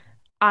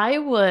 I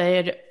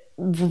would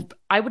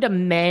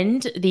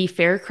amend the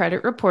Fair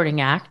Credit Reporting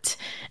Act.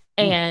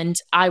 And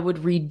I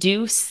would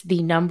reduce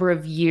the number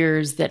of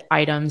years that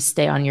items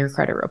stay on your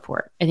credit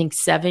report. I think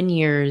 7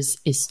 years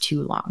is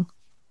too long.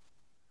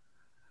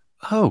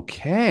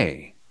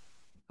 Okay.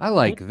 I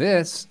like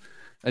this.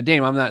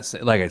 Dame, I'm not,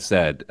 like I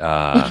said,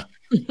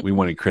 we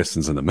wanted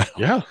Kristen's in the middle.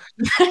 Yeah.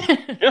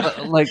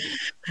 Like,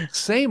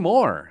 say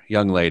more,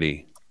 young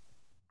lady.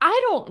 I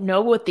don't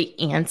know what the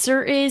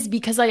answer is,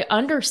 because I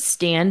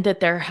understand that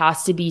there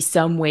has to be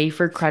some way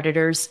for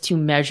creditors to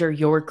measure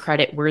your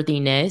credit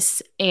worthiness,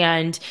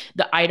 and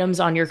the items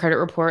on your credit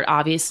report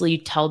obviously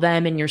tell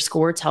them, and your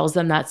score tells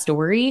them that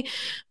story.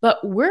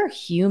 But we're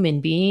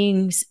human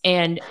beings,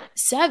 and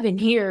 7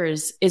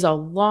 years is a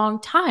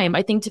long time.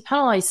 I think to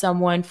penalize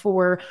someone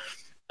for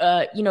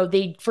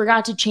they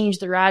forgot to change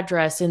their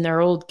address and their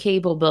old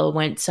cable bill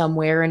went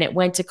somewhere and it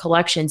went to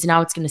collections.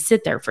 Now it's going to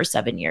sit there for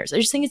 7 years. I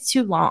just think it's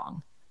too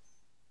long.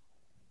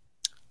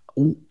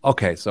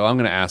 Okay, so I'm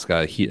going to ask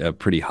a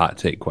pretty hot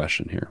take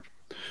question here.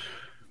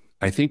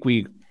 I think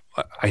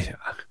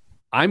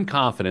I'm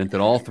confident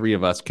that all three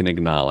of us can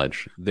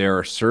acknowledge there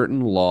are certain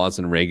laws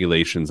and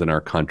regulations in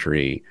our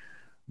country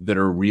that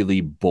are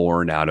really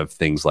born out of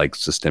things like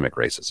systemic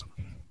racism.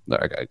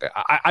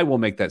 I will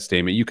make that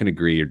statement. You can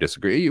agree or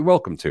disagree. You're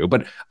welcome to.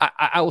 But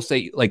I will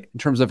say, like, in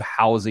terms of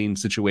housing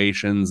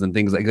situations and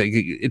things like that,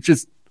 it's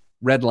just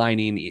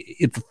redlining.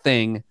 It's a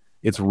thing.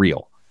 It's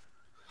real.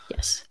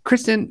 Yes.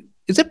 Kristen,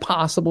 is it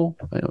possible,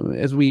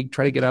 as we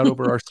try to get out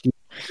over our skis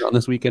on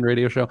this weekend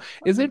radio show,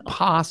 is it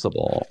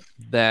possible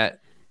that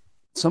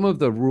some of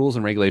the rules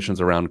and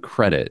regulations around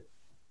credit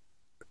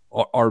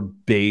are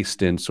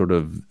based in sort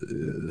of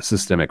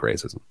systemic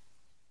racism?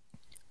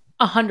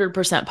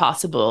 100%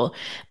 possible.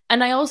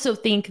 And I also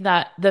think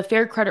that the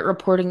Fair Credit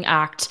Reporting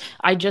Act,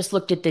 I just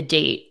looked at the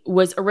date,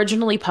 was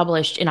originally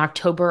published in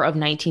October of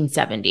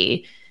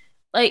 1970.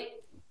 Like,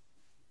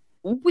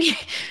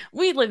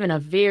 we live in a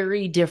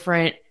very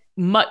different,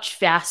 much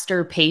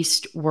faster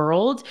paced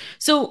world.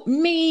 So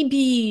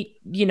maybe,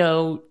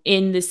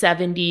 in the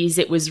 70s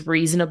it was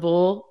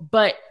reasonable,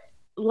 but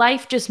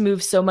life just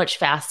moves so much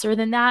faster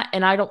than that.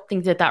 And I don't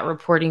think that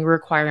reporting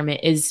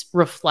requirement is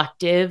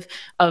reflective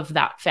of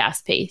that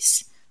fast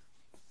pace.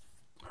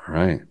 All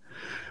right.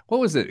 what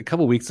was it? A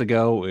couple of weeks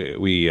ago,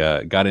 we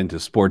got into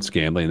sports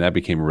gambling, and that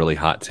became a really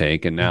hot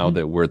take. And now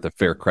that we're at the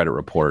Fair Credit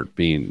Report,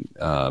 being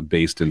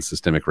based in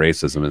systemic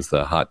racism is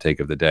the hot take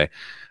of the day.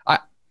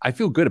 I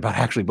feel good about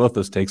actually both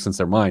those takes since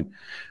they're mine.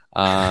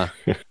 But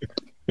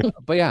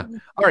yeah.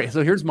 All right.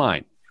 So here's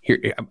mine.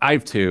 Here, I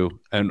have two,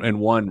 and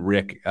one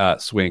Rick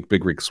Swink,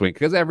 Big Rick Swink,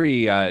 because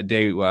every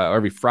day,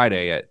 every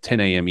Friday at 10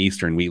 a.m.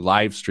 Eastern, we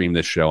live stream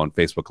this show on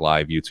Facebook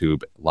Live,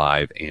 YouTube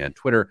Live, and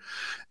Twitter.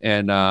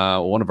 And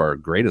one of our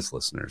greatest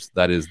listeners,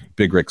 that is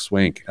Big Rick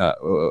Swink,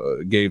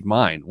 gave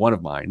one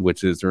of mine,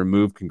 which is to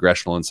remove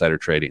congressional insider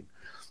trading.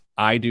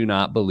 I do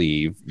not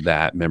believe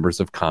that members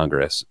of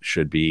Congress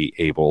should be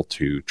able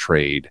to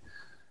trade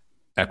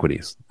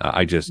equities.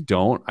 I just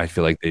don't. I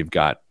feel like they've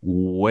got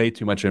way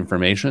too much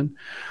information,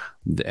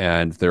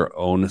 and their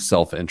own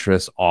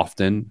self-interest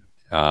often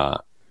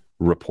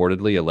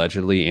reportedly,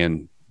 allegedly,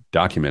 and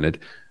documented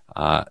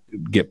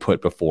get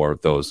put before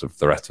those of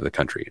the rest of the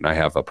country. And I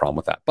have a problem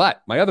with that.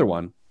 But my other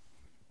one,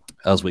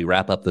 as we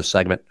wrap up this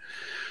segment,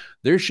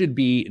 there should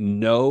be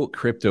no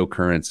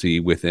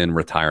cryptocurrency within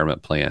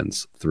retirement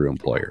plans through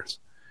employers.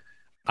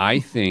 I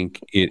think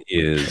it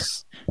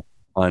is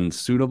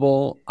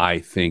unsuitable. I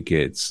think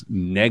it's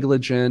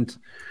negligent.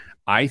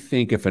 I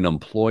think if an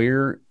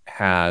employer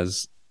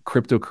has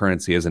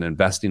cryptocurrency as an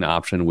investing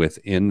option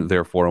within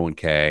their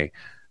 401k,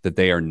 that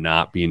they are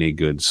not being a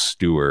good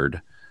steward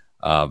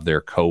of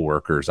their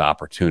coworkers'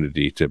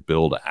 opportunity to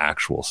build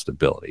actual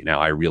stability.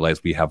 Now, I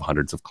realize we have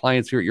hundreds of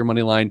clients here at Your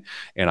Money Line,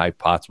 and I've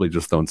possibly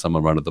just thrown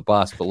someone under the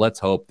bus, but let's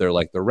hope they're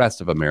like the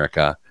rest of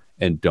America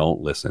and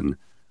don't listen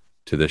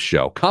to this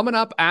show. Coming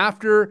up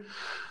after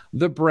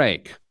the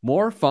break,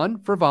 more fun,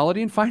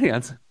 frivolity, and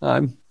finance.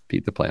 I'm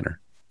Pete the Planner.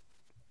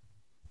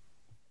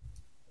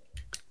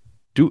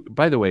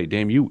 By the way,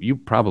 Dame, you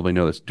probably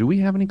know this. Do we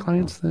have any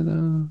clients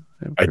that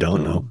I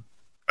don't know.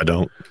 I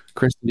don't.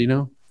 Kristen, do you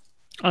know?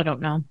 I don't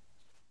know.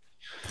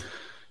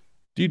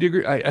 Do you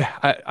agree?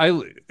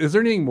 Is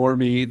there anything more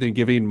me than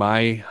giving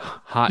my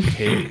hot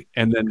take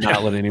and then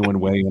not let anyone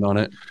weigh in on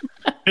it?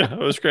 Yeah, it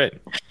was great.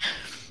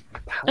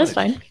 That's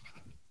fine.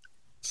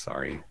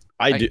 Sorry.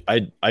 I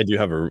do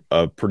have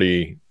a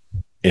pretty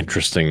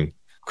interesting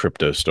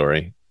crypto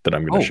story that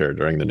I'm going to share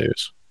during the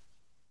news.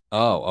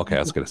 Oh, okay. I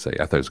was going to say,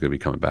 I thought it was going to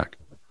be coming back.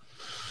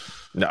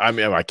 No, I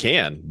mean, I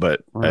can,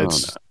 but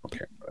it's... No. Okay,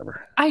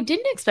 whatever. I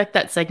didn't expect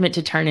that segment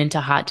to turn into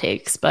hot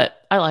takes,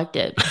 but I liked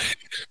it.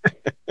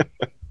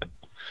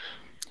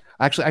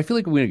 Actually, I feel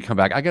like when we come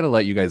back, I got to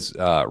let you guys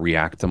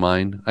react to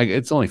mine.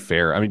 It's only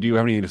fair. I mean, do you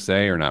have anything to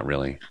say or not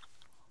really?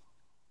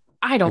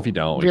 I don't,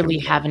 really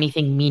have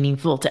anything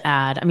meaningful to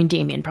add. I mean,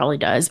 Damien probably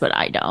does, but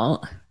I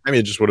don't. I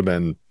mean, it just would have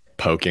been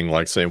poking,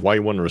 like saying, why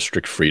you want to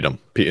restrict freedom?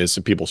 It's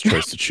people's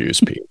choice to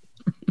choose, Pete.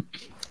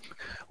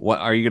 What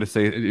are you going to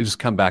say? You just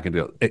come back and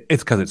do it.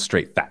 It's because it's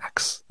straight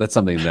facts. That's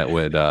something that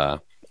would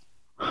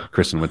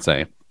Kristen would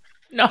say.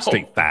 No.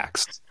 Straight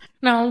facts.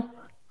 No.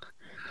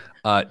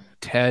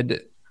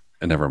 Ted,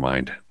 never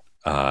mind.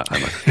 I'm not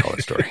going to tell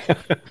a story.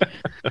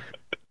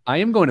 I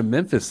am going to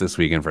Memphis this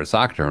weekend for a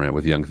soccer tournament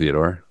with young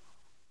Theodore.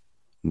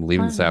 I'm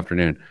leaving this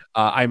afternoon.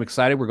 I'm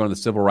excited. We're going to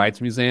the Civil Rights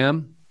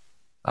Museum.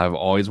 I've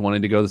always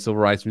wanted to go to the Civil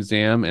Rights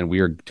Museum, and we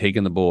are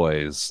taking the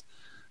boys.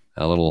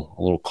 A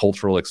little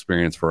cultural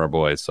experience for our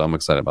boys. So I'm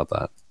excited about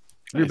that.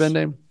 Have you been,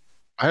 Dave?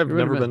 I have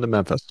never been to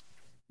Memphis.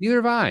 Neither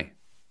have I.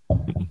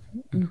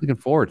 Looking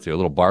forward to a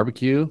little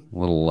barbecue, a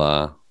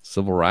little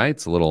civil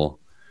rights, a little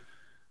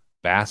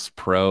Bass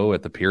Pro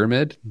at the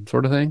Pyramid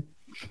sort of thing.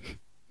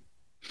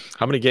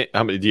 How many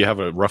do you have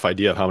a rough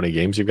idea of how many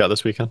games you've got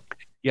this weekend?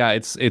 Yeah,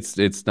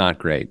 it's not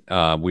great.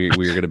 We're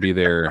going to be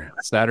there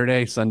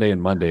Saturday, Sunday,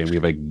 and Monday, and we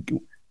have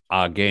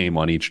a game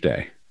on each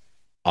day.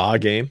 A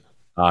game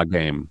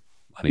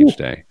on each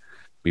day.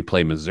 We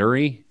play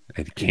Missouri,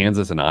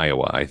 Kansas, and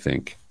Iowa, I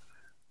think.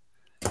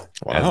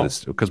 Wow.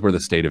 Because we're the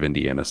state of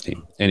Indiana's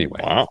team.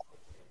 Anyway. Wow.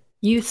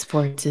 Youth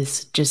sports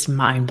is just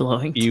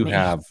mind-blowing to me. You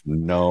have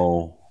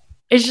no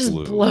It just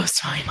clue. blows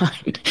my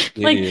mind.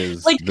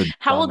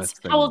 How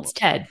old's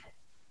Ted?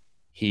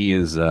 He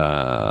is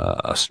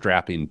a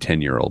strapping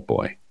 10-year-old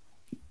boy.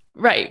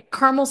 Right.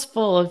 Carmel's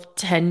full of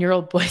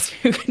 10-year-old boys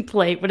who can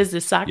play. What is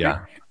this, soccer?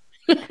 Yeah.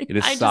 It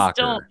is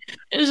soccer.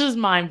 It's just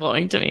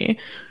mind-blowing to me.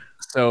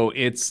 So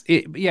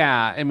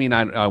yeah, I mean,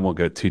 I won't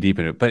go too deep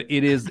into it, but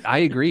it is, I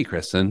agree,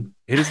 Kristen.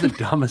 It is the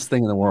dumbest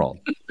thing in the world.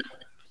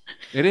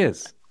 It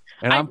is.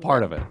 And I'm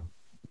part of it.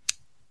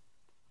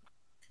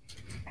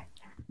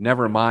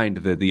 Never mind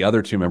that the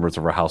other two members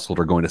of our household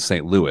are going to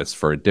St. Louis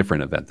for a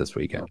different event this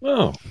weekend.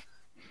 Oh.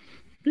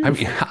 I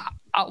mean,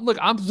 look,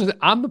 I'm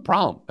the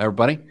problem,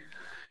 everybody.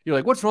 You're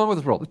like, what's wrong with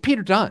this world? It's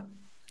Peter Dunn.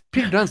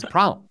 Peter Dunn's the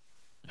problem.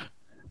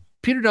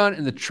 Peter Dunn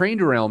and the train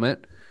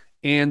derailment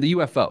and the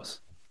UFOs.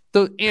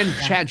 And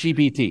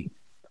ChatGPT.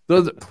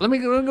 Let me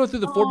go through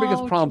the four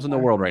biggest problems in the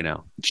world right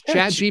now.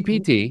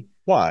 ChatGPT.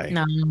 Why?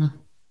 No.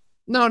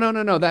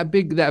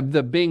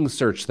 The Bing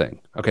search thing.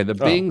 Okay, the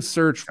Bing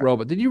search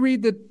robot. Did you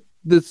read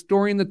the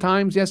story in the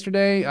Times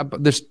yesterday?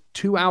 This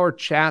 2-hour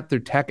chat their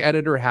tech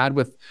editor had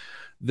with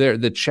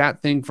the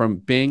chat thing from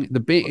Bing. The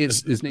Bing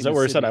is his name. Is that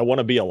where he said, "I want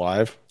to be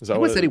alive"? Is that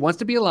what he said? He wants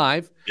to be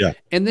alive. Yeah.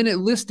 And then it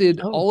listed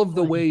all of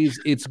the ways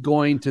it's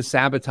going to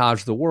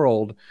sabotage the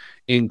world,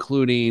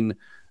 including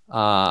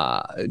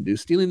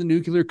stealing the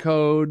nuclear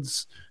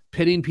codes,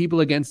 pitting people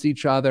against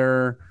each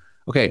other.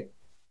 Okay.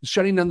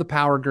 Shutting down the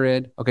power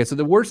grid. Okay. So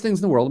the worst things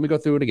in the world, let me go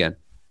through it again.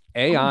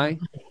 AI,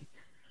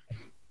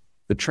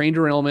 the train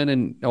derailment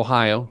in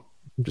Ohio,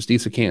 just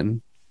east of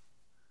Canton,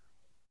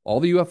 all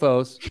the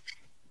UFOs,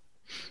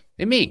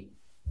 and me.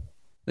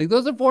 Like,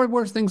 those are 4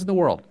 worst things in the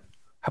world.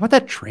 How about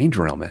that train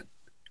derailment?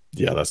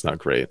 Yeah, that's not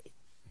great.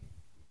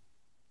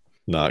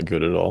 Not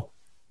good at all.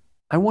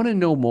 I want to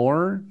know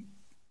more.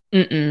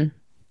 Mm-mm.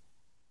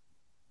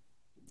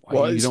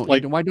 Why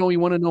don't you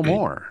want to know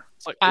more?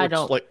 I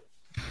don't. Like,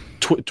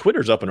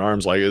 Twitter's up in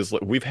arms.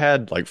 We've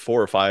had like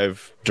 4 or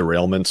 5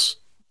 derailments,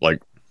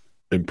 like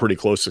in pretty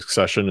close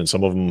succession, and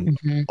some of them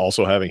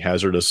also having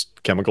hazardous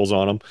chemicals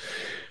on them.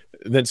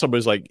 And then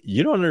somebody's like,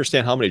 "You don't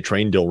understand how many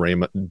train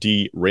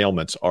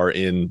derailments are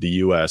in the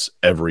U.S.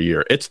 every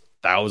year. It's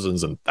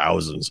thousands and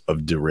thousands of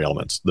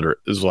derailments that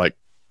is like,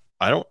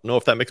 I don't know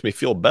if that makes me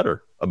feel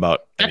better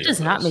about that. Does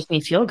not make me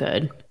feel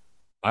good.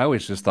 I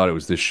always just thought it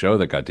was this show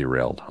that got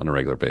derailed on a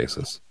regular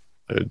basis.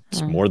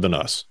 It's more than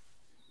us.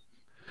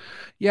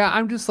 Yeah,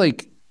 I'm just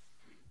like,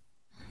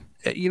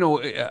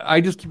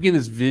 I just keep getting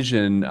this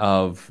vision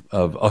of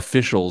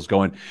officials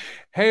going,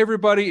 "Hey,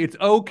 everybody, it's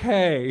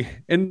okay."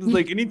 And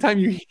like, anytime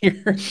you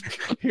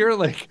hear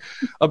like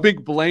a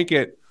big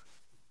blanket,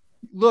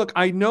 look,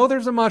 I know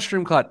there's a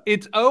mushroom cloud.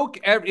 It's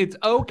okay. It's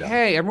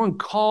okay. Everyone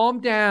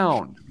calm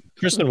down.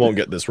 Kristen won't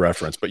get this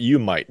reference, but you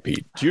might,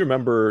 Pete. Do you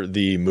remember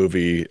the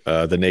movie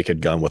The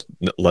Naked Gun with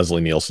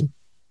Leslie Nielsen?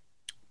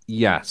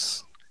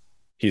 Yes.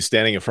 He's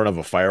standing in front of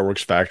a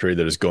fireworks factory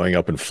that is going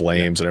up in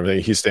flames and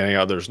everything. He's standing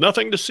out. "There's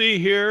nothing to see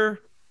here.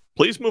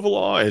 Please move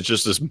along." It's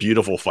just this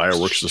beautiful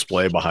fireworks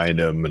display behind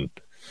him. And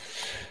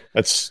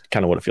that's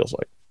kind of what it feels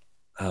like.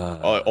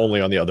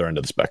 Only on the other end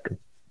of the spectrum.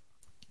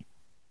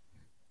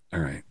 All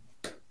right.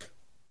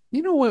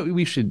 You know what?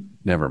 We should,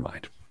 never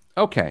mind.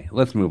 Okay,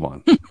 let's move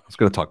on. I was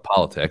going to talk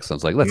politics. I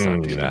was like, let's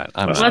not do that.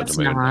 I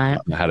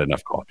had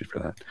enough coffee for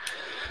that.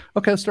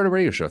 Okay, let's start a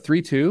radio show.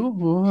 3,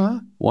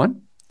 2,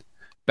 1.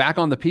 Back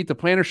on the Pete the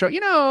Planner show.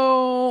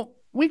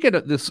 We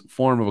get this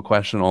form of a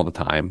question all the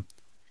time.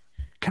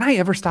 Can I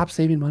ever stop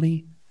saving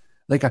money?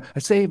 Like, I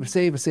save,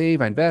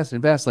 I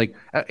invest. Like,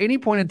 at any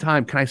point in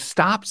time, can I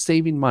stop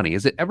saving money?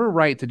 Is it ever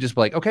right to just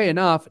be like, okay,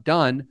 enough,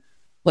 done.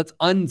 Let's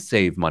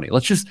unsave money.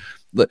 Let's just,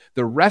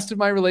 the rest of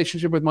my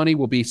relationship with money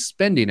will be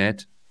spending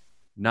it,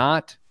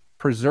 not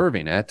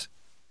preserving it.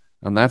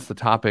 And that's the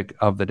topic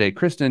of the day.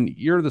 Kristen,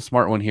 you're the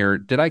smart one here.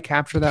 Did I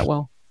capture that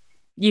well?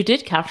 You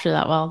did capture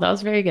that well. That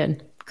was very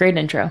good. Great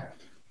intro.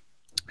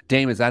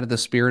 Dame, is that the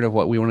spirit of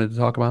what we wanted to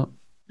talk about?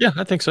 Yeah,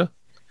 I think so.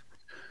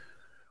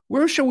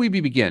 Where shall we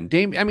begin?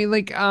 Dame, I mean,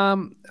 like,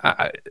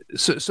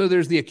 so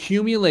there's the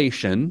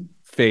accumulation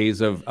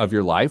phase of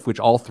your life, which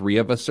all 3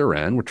 of us are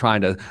in. We're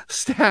trying to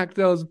stack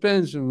those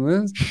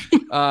pensions,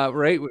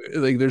 right?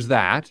 Like, there's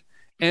that.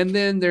 And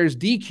then there's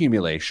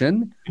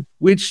decumulation,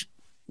 which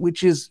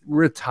is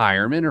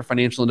retirement or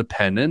financial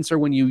independence, or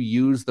when you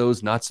use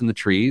those nuts in the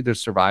tree to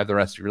survive the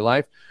rest of your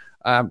life.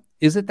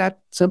 Is it that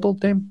simple,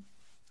 Dame?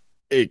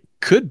 It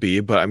could be,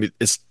 but I mean,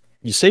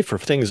 you save for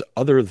things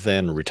other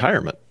than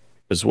retirement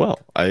as well.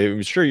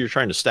 I'm sure you're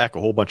trying to stack a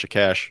whole bunch of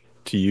cash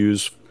to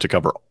use to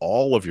cover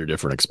all of your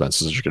different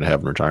expenses you're going to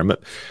have in retirement.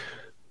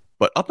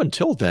 But up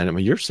until then, I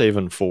mean, you're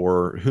saving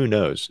for, who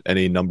knows,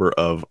 any number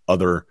of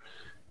other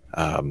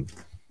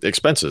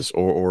expenses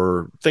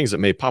or things that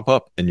may pop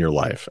up in your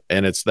life.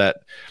 And it's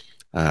that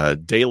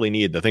daily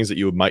need, the things that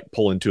you might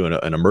pull into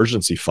an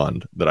emergency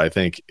fund, that I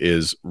think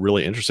is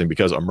really interesting,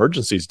 because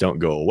emergencies don't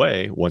go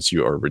away once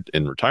you are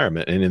in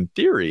retirement. And in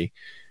theory,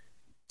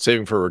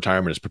 saving for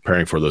retirement is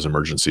preparing for those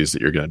emergencies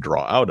that you're going to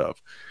draw out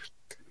of.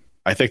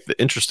 I think the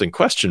interesting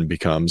question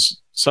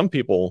becomes, some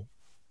people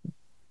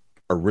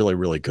are really,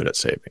 really good at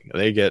saving.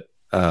 They get,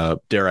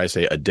 dare I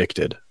say,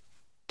 addicted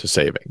to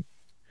saving.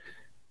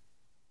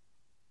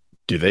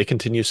 Do they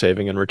continue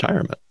saving in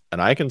retirement?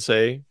 And I can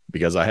say,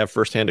 because I have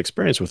firsthand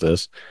experience with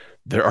this,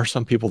 there are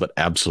some people that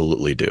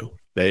absolutely do.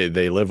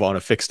 They live on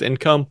a fixed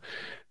income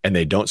and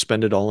they don't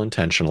spend it all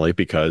intentionally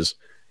because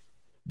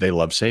they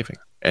love saving.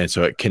 And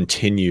so it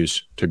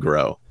continues to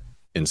grow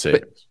in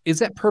savings. But is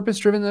that purpose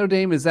driven though,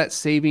 Dame? Is that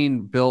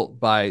saving built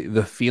by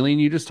the feeling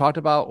you just talked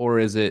about, or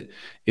is it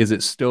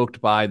stoked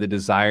by the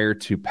desire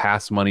to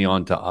pass money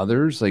on to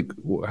others? Like,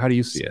 how do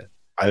you see it?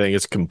 I think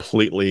it's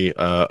completely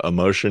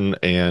emotion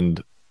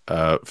and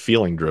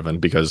feeling driven,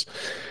 because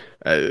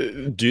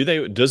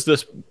does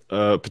this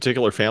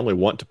particular family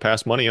want to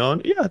pass money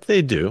on? Yeah,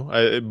 they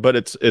do. But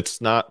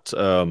it's not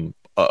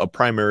a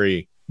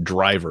primary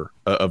driver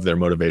of their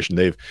motivation.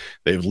 They've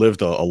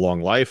lived a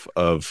long life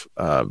of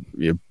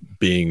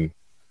being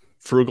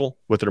frugal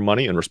with their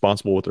money and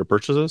responsible with their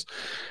purchases,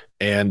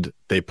 and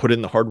they put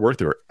in the hard work.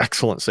 They were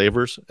excellent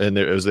savers, and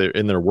they're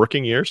in their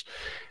working years,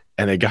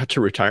 and they got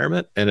to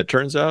retirement, and it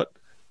turns out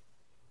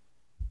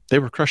they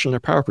were crushing their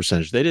power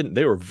percentage.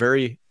 They were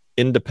very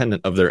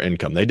independent of their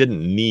income. They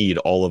didn't need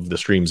all of the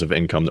streams of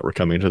income that were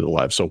coming into their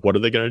lives. So what are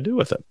they going to do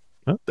with it?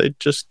 Well, they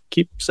just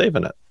keep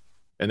saving it.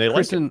 And they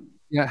Kristen, like it.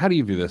 Yeah, how do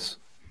you view this?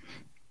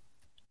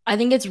 I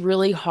think it's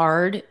really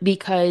hard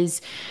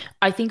because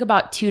I think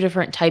about two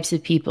different types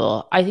of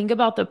people. I think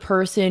about the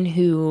person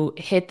who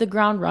hit the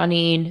ground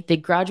running, they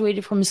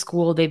graduated from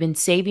school, they've been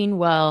saving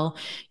well,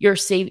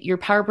 your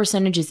power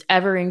percentage is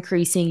ever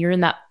increasing, you're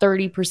in that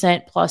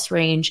 30% plus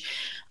range.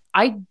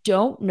 I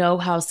don't know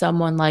how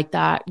someone like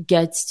that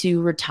gets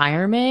to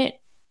retirement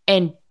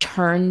and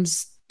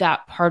turns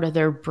that part of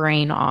their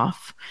brain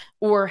off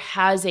or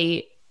has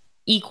a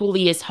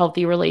equally as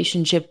healthy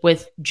relationship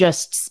with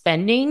just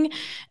spending.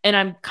 And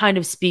I'm kind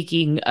of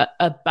speaking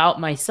about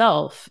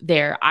myself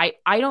there. I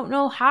don't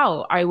know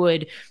how I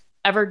would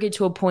ever get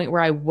to a point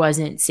where I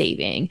wasn't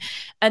saving.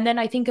 And then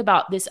I think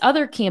about this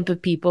other camp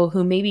of people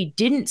who maybe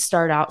didn't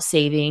start out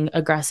saving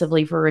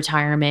aggressively for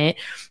retirement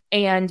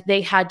and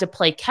they had to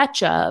play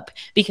catch up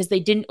because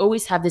they didn't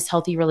always have this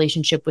healthy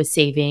relationship with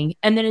saving.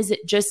 And then is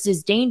it just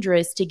as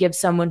dangerous to give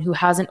someone who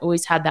hasn't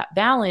always had that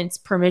balance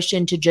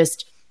permission to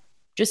just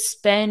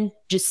spend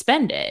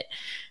it?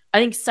 I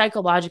think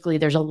psychologically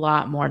there's a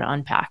lot more to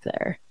unpack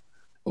there.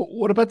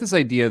 What about this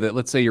idea that,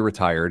 let's say you're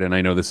retired, and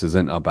I know this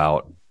isn't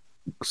about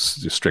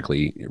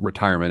strictly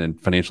retirement and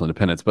financial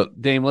independence,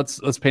 but Dame, let's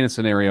paint a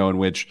scenario in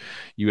which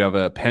you have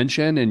a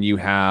pension and you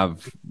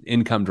have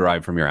income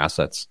derived from your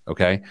assets,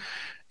 okay?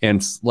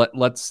 And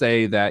let's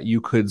say that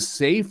you could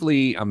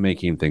safely, I'm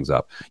making things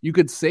up, you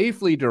could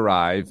safely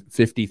derive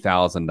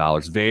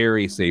 $50,000,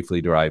 very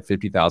safely derive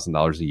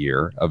 $50,000 a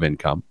year of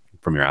income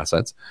from your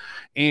assets,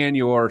 and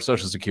your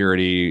Social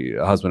Security,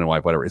 husband and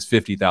wife, whatever, is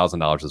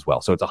 $50,000 as well.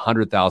 So it's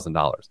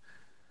 $100,000,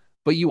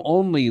 but you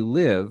only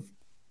live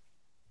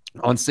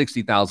on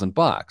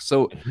 $60,000.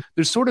 So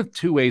there's sort of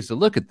two ways to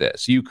look at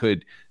this. You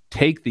could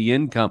take the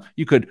income,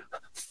 you could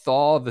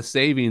thaw the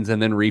savings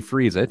and then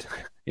refreeze it,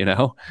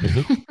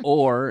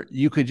 or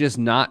you could just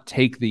not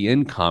take the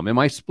income. Am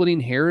I splitting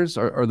hairs,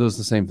 or are those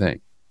the same thing?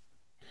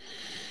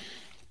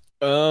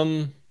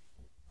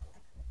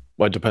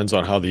 Well, it depends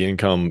on how the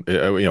income,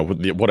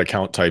 what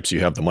account types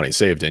you have the money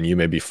saved in. You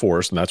may be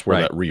forced, and that's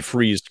where that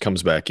refreezed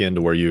comes back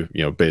into where you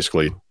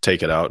basically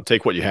take it out,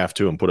 take what you have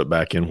to, and put it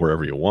back in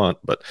wherever you want.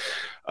 But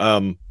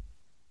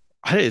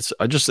it's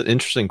just an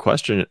interesting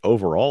question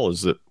overall.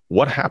 Is that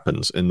what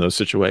happens in those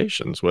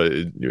situations?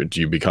 Do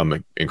you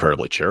become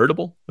incredibly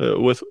charitable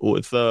with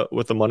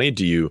the money?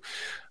 Do you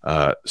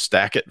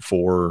stack it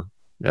for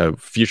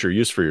future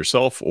use for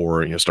yourself,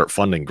 or start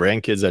funding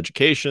grandkids'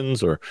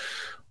 educations, or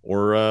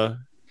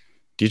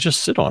do you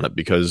just sit on it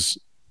because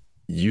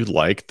you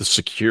like the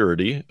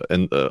security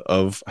and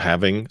of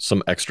having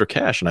some extra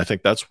cash? And I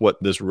think that's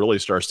what this really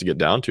starts to get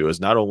down to,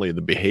 is not only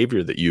the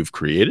behavior that you've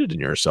created in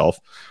yourself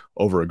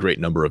over a great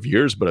number of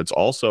years, but it's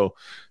also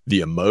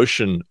the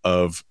emotion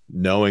of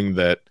knowing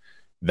that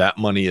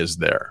money is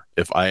there.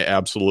 If I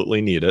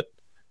absolutely need it,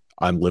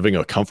 I'm living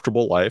a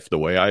comfortable life the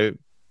way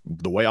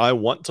I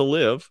want to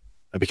live,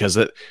 because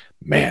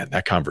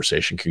that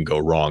conversation can go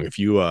wrong. If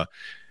you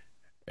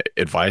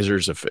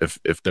advisors,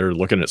 if they're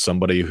looking at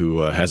somebody who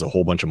has a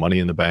whole bunch of money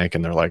in the bank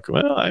and they're like,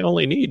 well, I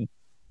only need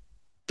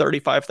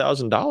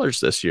 $35,000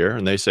 this year,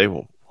 and they say,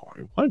 well,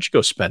 why don't you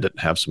go spend it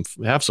and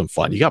have some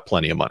fun? You got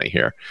plenty of money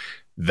here.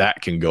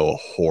 That can go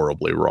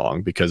horribly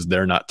wrong because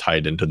they're not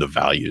tied into the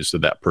values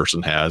that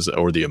person has,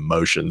 or the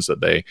emotions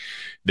that they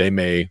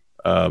may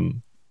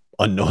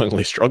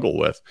unknowingly struggle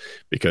with,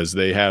 because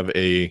they have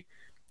an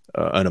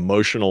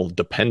emotional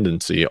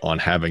dependency on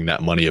having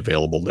that money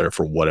available there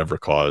for whatever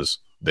cause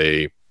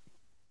they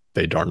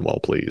darn well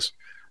please.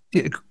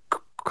 Yeah,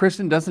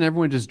 Kristen, doesn't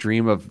everyone just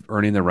dream of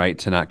earning the right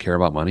to not care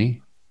about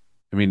money?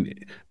 I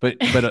mean, but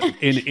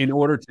in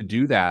order to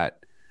do that,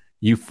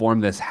 you form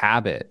this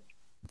habit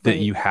that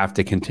you have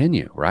to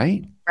continue,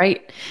 right?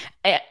 Right.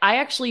 I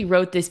actually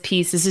wrote this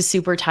piece. This is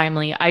super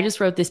timely. I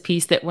just wrote this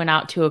piece that went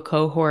out to a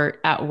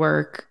cohort at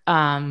work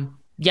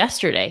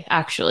yesterday,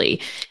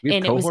 actually. We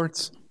have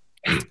cohorts?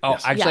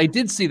 I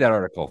did see that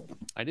article.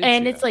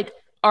 It's like,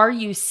 are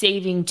you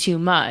saving too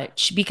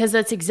much? Because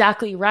that's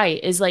exactly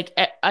right. Is like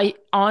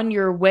on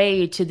your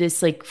way to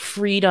this like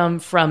freedom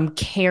from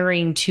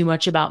caring too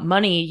much about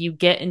money, you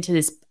get into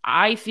this.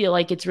 I feel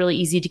like it's really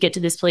easy to get to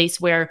this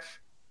place where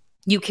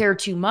you care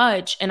too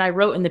much. And I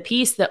wrote in the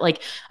piece that,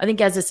 like, I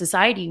think as a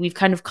society, we've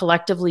kind of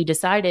collectively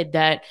decided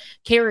that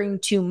caring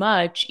too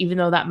much, even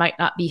though that might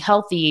not be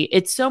healthy,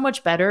 it's so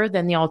much better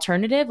than the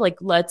alternative. Like,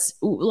 let's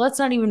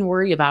not even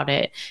worry about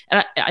it.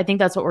 And I think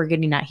that's what we're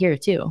getting at here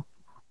too.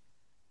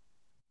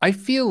 I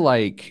feel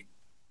like,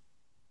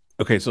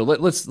 okay, so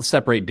let's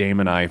separate Dame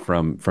and I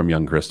from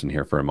young Kristen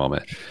here for a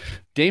moment.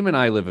 Dame and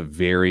I live a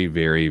very,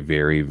 very,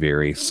 very,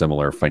 very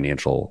similar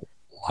financial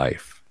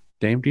life.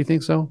 Dame, do you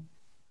think so?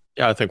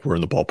 Yeah, I think we're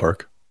in the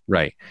ballpark.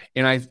 Right.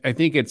 And I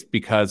think it's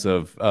because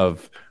of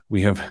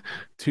we have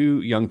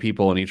two young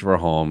people in each of our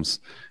homes,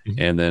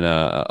 and then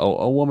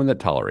a woman that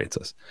tolerates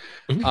us.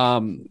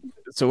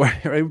 So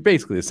we're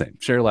basically the same.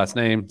 Share last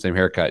name, same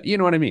haircut. You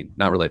know what I mean?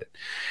 Not related.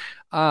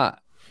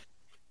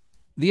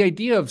 The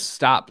idea of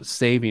stop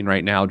saving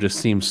right now just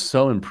seems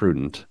so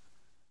imprudent,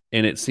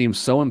 and it seems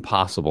so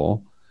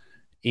impossible.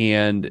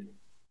 And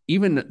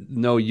even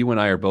though you and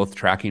I are both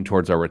tracking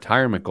towards our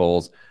retirement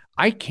goals,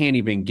 I can't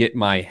even get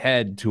my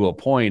head to a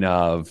point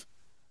of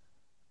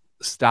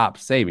stop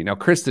saving. Now,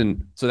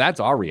 Kristen, so that's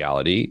our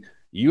reality.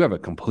 You have a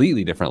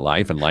completely different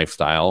life and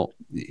lifestyle.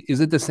 Is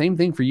it the same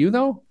thing for you,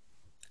 though?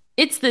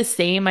 It's the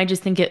same. I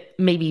just think it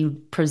maybe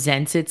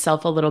presents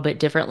itself a little bit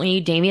differently.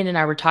 Damien and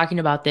I were talking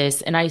about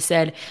this, and I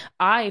said,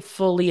 I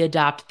fully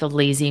adopt the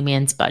lazy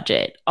man's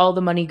budget. All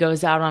the money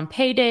goes out on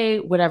payday.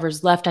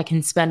 Whatever's left, I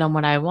can spend on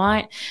what I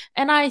want.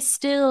 And I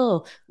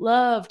still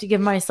love to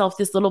give myself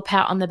this little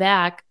pat on the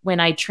back when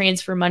I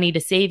transfer money to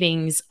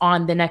savings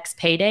on the next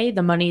payday,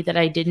 the money that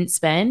I didn't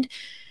spend.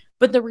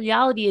 But the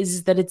reality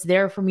is that it's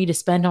there for me to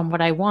spend on what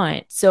I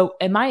want. So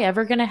am I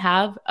ever going to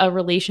have a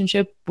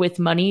relationship with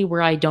money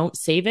where I don't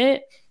save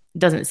it?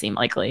 Doesn't seem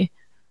likely.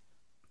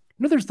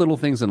 There's little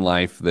things in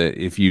life that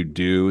if you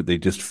do, they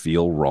just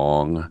feel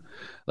wrong.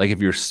 Like if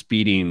you're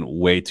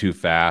speeding way too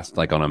fast,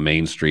 like on a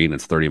main street and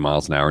it's 30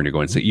 miles an hour and you're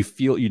going, so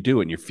you do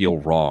it and you feel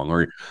wrong.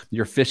 Or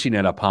you're fishing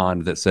at a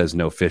pond that says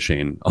no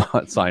fishing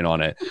sign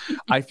on it.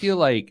 I feel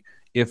like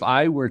if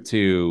I were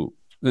to,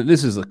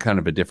 this is a kind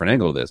of a different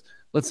angle of this.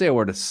 Let's say I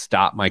were to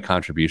stop my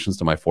contributions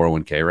to my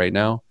 401k right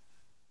now,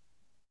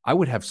 I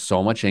would have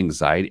so much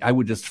anxiety. I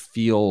would just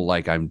feel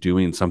like I'm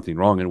doing something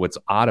wrong. And what's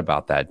odd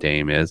about that,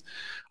 Dame, is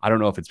I don't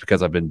know if it's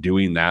because I've been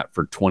doing that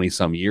for 20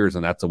 some years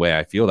and that's the way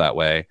I feel that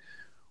way.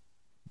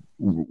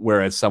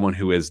 Whereas someone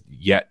who is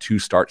yet to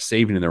start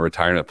saving in their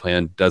retirement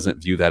plan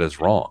doesn't view that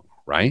as wrong,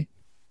 right?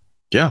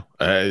 Yeah.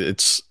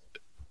 It's,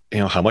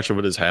 how much of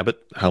it is habit?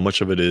 How much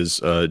of it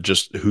is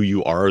just who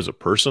you are as a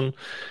person?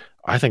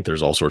 I think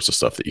there's all sorts of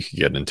stuff that you could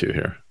get into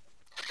here.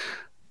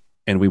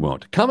 And we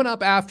won't. Coming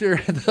up after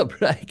the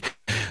break,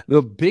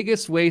 the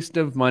biggest waste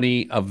of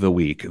money of the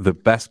week. The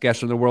best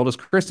guest in the world is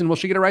Kristen. Will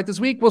she get it right this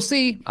week? We'll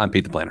see. I'm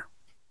Pete the Planner.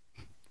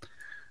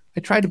 I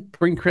tried to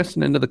bring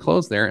Kristen into the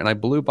close there, and I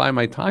blew by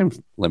my time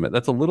limit.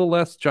 That's a little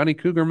less Johnny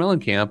Cougar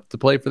Mellencamp to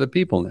play for the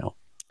people now.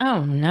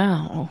 Oh,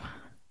 no.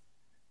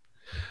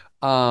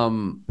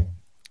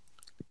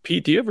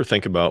 Pete, do you ever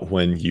think about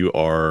when you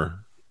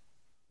are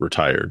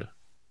retired?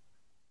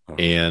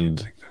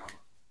 And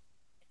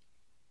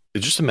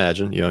just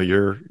imagine,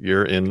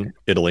 you're in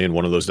Italy in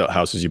one of those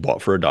houses you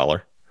bought for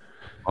 $1.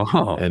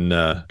 Oh, and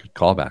good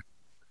callback.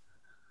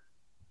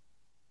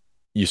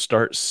 You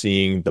start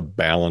seeing the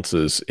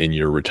balances in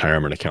your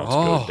retirement accounts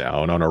go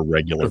down on a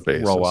regular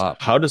basis. Grow up.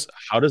 How does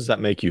that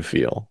make you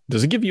feel?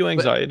 Does it give you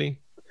anxiety?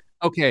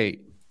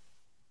 Okay,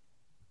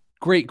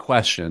 great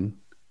question.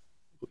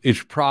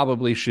 It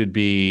probably should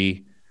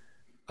be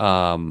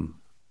a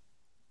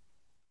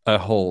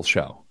whole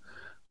show.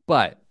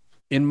 But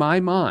in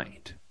my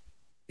mind,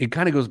 it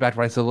kind of goes back to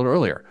what I said a little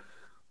earlier.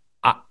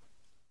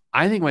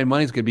 I think my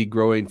money's going to be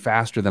growing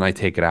faster than I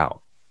take it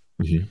out.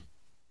 Mm-hmm.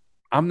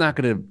 I'm not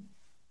going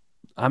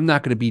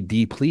to be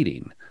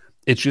depleting.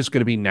 It's just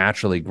going to be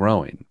naturally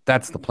growing.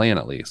 That's the plan,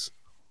 at least.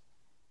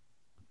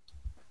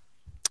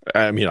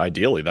 I mean,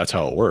 ideally, that's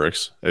how it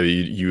works.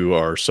 You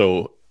are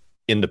so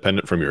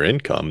independent from your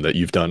income that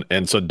you've done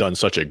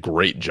such a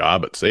great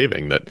job at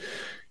saving that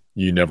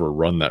you never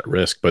run that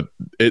risk. But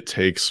it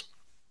takes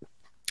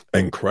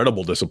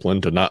incredible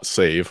discipline to not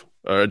spend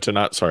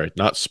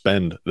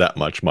that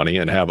much money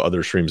and have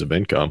other streams of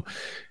income,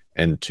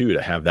 and two,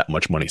 to have that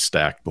much money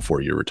stacked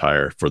before you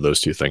retire for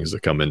those two things to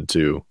come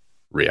into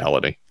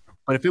reality.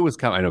 But if it was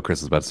I know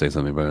Chris is about to say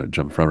something, but I'm going to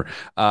jump in front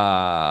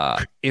of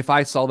her. If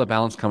I saw the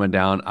balance coming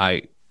down,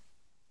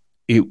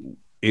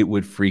 it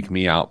would freak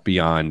me out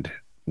beyond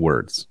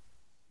words.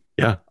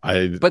 Yeah.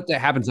 But that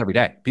happens every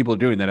day. People are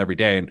doing that every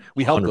day, and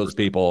we help 100%. Those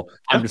people.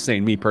 Yeah. I'm just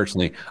saying, me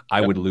personally, I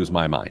would lose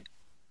my mind.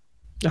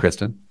 Yeah.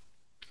 Kristen?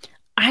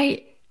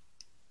 I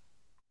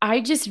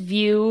just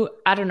view,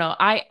 I don't know.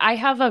 I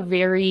have a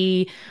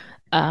very,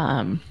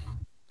 I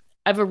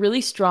have a really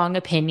strong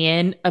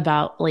opinion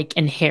about like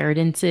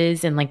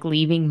inheritances and like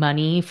leaving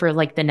money for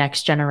like the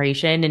next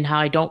generation, and how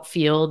I don't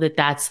feel that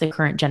that's the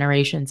current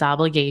generation's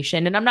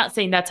obligation. And I'm not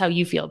saying that's how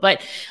you feel,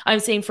 but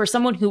I'm saying for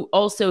someone who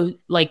also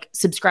like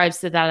subscribes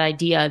to that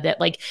idea that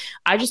like,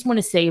 I just want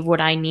to save what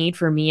I need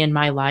for me in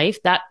my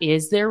life. That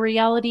is their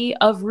reality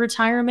of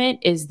retirement,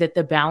 is that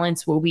the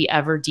balance will be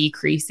ever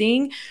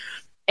decreasing.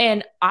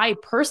 And I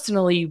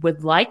personally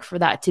would like for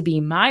that to be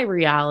my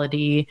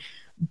reality.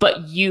 But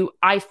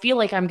I feel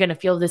like I'm going to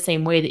feel the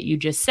same way that you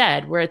just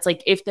said, where it's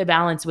like, if the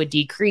balance would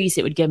decrease,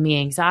 it would give me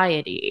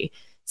anxiety.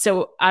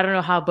 So I don't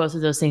know how both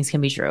of those things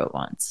can be true at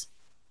once.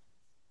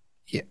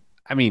 Yeah.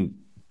 I mean,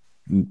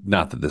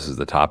 not that this is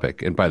the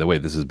topic. And by the way,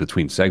 this is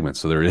between segments,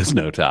 so there is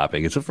no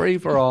topic. It's a free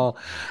for all.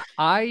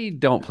 I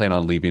don't plan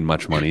on leaving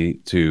much money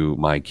to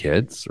my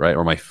kids, right?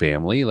 Or my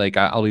family. Like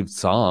I'll leave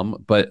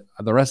some, but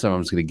the rest of them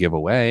I'm just going to give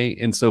away.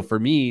 And so for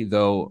me,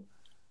 though,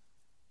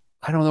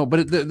 I don't know,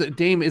 but the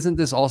Dame, isn't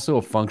this also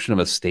a function of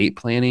estate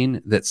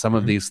planning, that some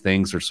of these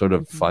things are sort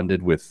of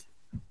funded with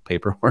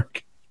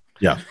paperwork?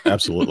 Yeah,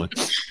 absolutely.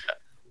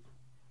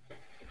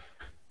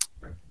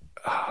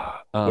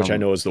 Which I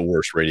know is the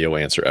worst radio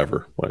answer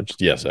ever. Which,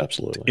 yes,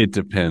 absolutely. It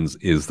depends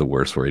is the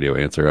worst radio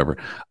answer ever.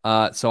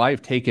 So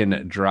I've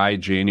taken dry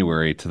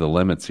January to the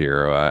limits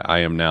here. I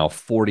am now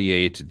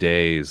 48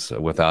 days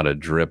without a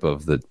drip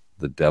of the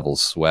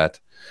devil's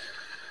sweat.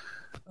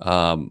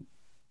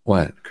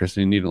 What,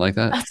 Kristen, you didn't like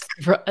that?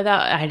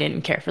 I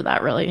didn't care for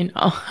that, really.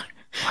 No.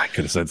 I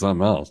could have said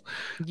something else.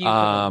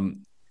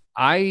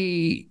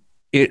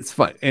 It's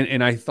fun.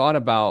 And I thought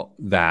about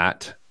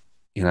that.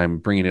 And I'm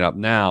bringing it up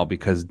now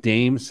because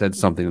Dame said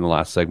something in the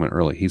last segment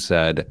early. He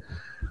said,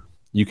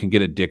 you can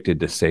get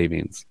addicted to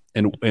savings.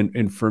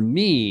 And for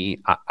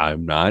me,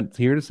 I'm not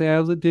here to say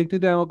I was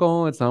addicted to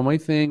alcohol. It's not my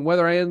thing,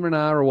 whether I am or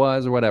not, or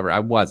was, or whatever.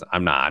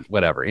 I'm not,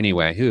 whatever.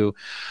 Anyway,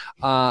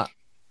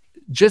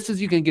 just as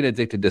you can get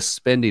addicted to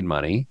spending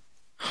money,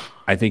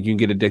 I think you can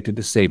get addicted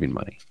to saving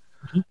money.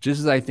 Just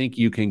as I think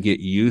you can get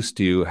used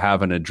to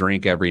having a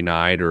drink every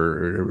night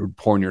or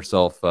pouring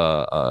yourself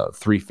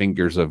 3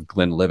 fingers of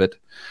Glenlivet,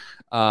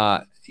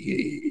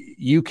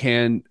 you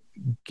can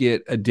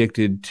get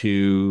addicted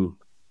to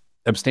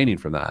abstaining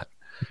from that.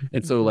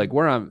 And so like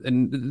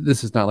and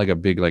this is not like a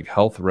big like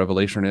health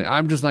revelation.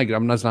 I'm just not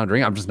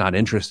drinking. I'm just not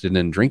interested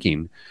in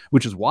drinking,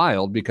 which is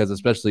wild because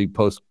especially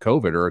post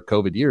COVID or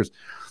COVID years,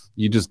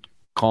 you just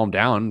calm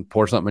down,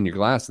 pour something in your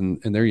glass and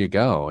there you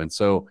go. And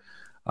so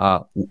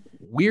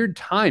weird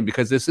time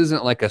because this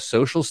isn't like a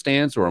social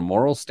stance or a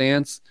moral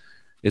stance.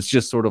 It's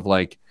just sort of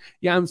like,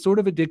 yeah, I'm sort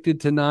of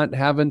addicted to not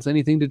having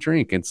anything to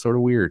drink. It's sort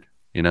of weird,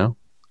 you know?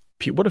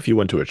 Pete, what if you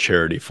went to a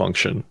charity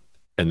function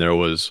and there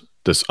was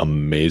this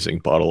amazing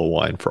bottle of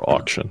wine for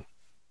auction?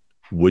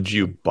 Would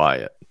you buy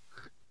it?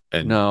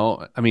 And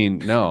no. I mean,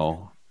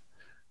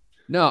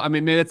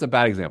 maybe that's a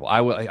bad example.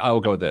 I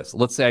will go with this.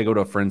 Let's say I go to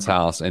a friend's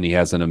house and he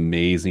has an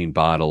amazing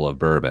bottle of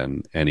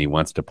bourbon and he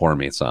wants to pour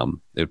me some.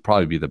 It'd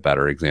probably be the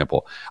better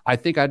example. I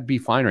think I'd be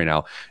fine right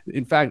now.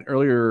 In fact,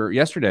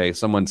 yesterday,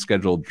 someone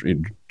scheduled,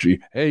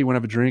 hey, you want to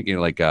have a drink? You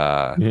know, like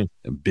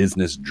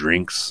business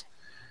drinks.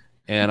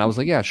 And I was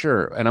like, yeah,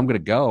 sure. And I'm going to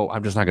go.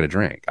 I'm just not going to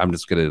drink. I'm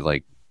just going to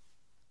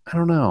I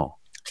don't know.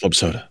 Club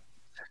soda.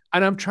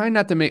 And I'm trying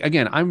not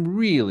to I'm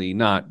really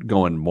not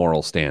going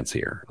moral stance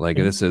here. Like,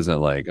 this isn't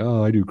like,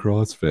 oh, I do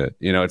CrossFit.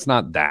 You know, it's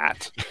not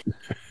that.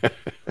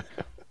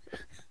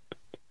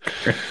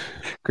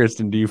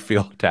 Kristen, do you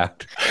feel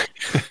attacked?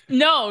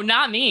 No,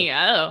 not me.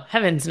 Oh,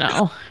 heavens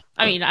no.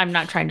 I mean, I'm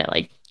not trying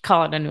to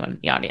call out anyone in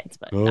the audience,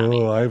 but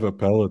I have a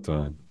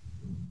Peloton.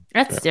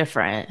 That's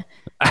different.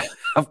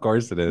 Of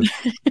course it is.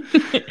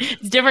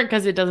 It's different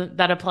because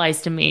that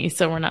applies to me.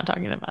 So we're not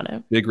talking about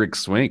it. Big Rick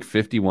Swink,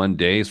 51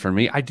 days for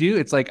me. I do.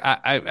 It's like,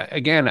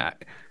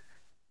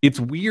 it's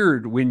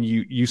weird when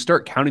you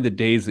start counting the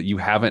days that you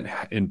haven't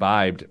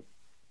imbibed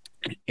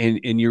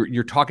and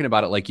you're talking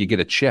about it like you get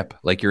a chip,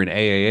 like you're in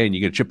AAA and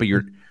you get a chip, but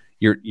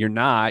you're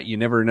not, you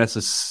never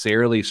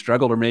necessarily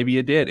struggled, or maybe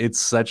you did. It's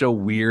such a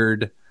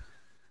weird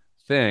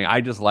thing. I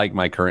just like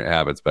my current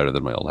habits better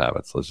than my old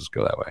habits. Let's just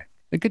go that way.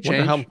 It could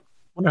change.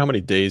 Wonder how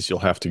many days you'll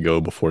have to go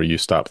before you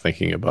stop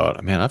thinking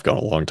about, man, I've gone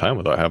a long time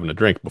without having a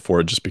drink, before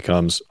it just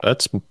becomes, I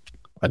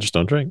just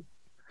don't drink.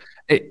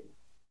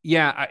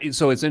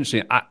 So it's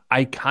interesting.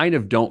 I kind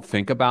of don't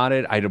think about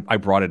it. I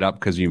brought it up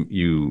because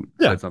you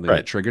said something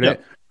that triggered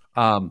it.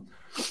 But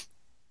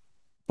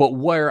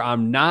where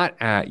I'm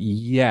not at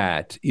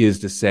yet is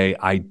to say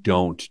I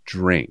don't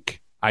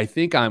drink. I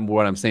think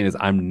what I'm saying is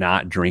I'm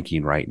not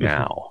drinking right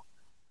now.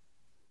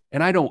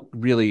 And I don't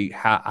really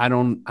I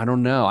don't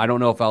know. I don't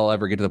know if I'll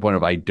ever get to the point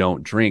of I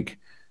don't drink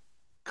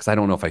because I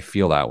don't know if I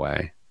feel that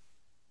way.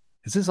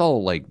 Is this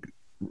all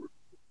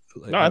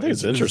no, I think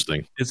it's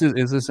interesting. Is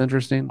this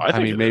interesting? I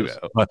mean, maybe.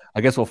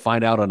 I guess we'll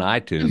find out on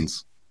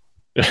iTunes.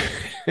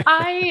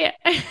 I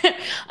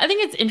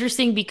think it's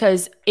interesting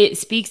because it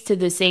speaks to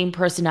the same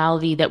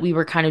personality that we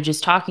were kind of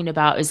just talking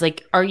about. Is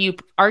like, are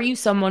you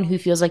someone who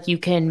feels like you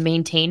can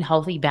maintain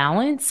healthy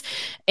balance?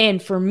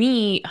 And for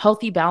me,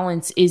 healthy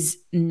balance is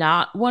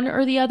not one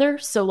or the other.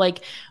 So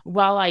like,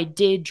 while I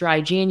did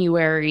dry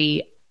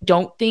January,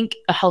 don't think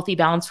a healthy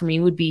balance for me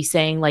would be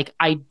saying like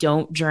I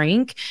don't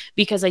drink,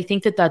 because I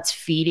think that that's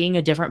feeding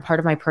a different part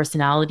of my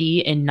personality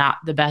in not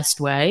the best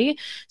way.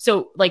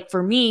 So like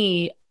for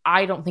me,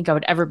 I don't think I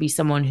would ever be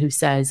someone who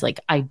says like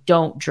I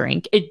don't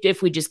drink,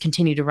 if we just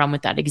continue to run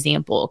with that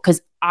example, because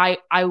I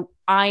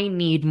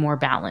need more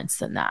balance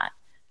than that.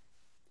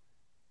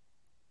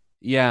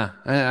 Yeah,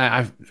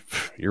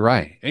 you're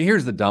right. And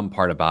here's the dumb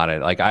part about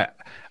it. Like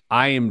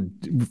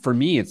for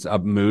me, it's a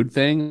mood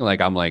thing. Like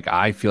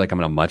I feel like I'm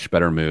in a much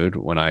better mood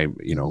when I,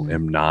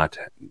 am not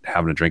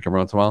having a drink every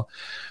once in a while.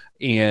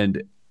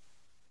 And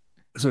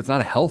so it's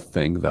not a health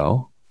thing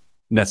though,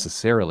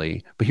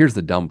 necessarily. But here's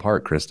the dumb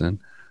part,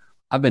 Kristen.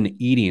 I've been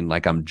eating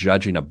like I'm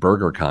judging a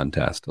burger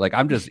contest. Like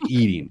I'm just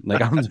eating.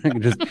 Like I'm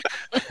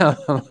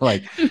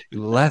like,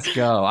 let's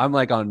go. I'm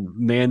like on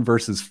Man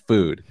versus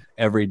Food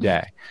every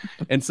day.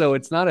 And so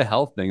it's not a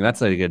health thing.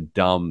 That's like a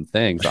dumb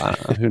thing. So I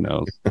don't know, who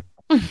knows?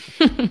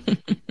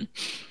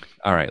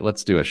 All right,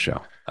 let's do a show.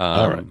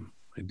 All right.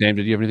 Dame,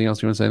 did you have anything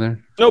else you want to say there?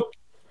 Nope.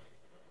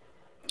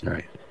 All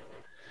right.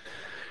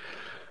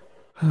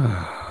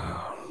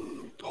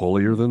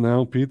 Holier than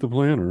thou, Pete the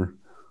Planner.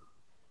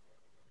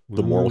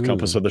 The moral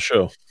compass of the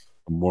show.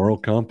 A moral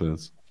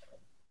compass.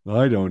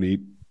 I don't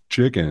eat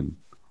chicken.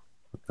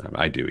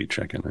 I do eat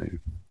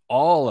chicken.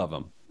 All of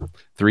them.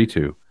 3,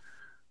 2,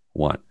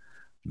 1.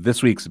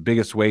 This week's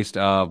biggest waste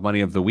of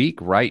money of the week,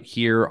 right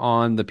here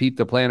on the Pete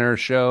the Planner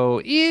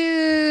show,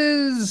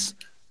 is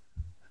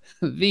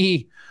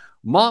the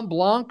Mont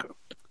Blanc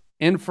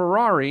and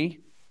Ferrari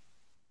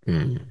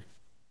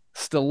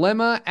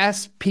Stelema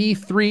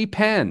SP3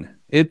 pen.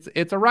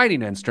 It's a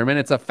writing instrument.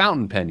 It's a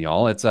fountain pen,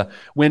 y'all.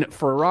 When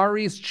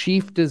Ferrari's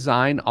chief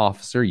design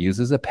officer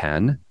uses a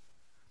pen,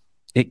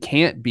 it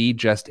can't be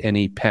just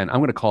any pen. I'm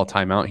going to call a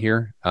timeout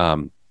here.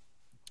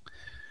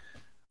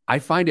 I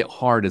find it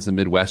hard as a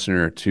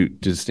Midwesterner to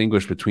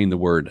distinguish between the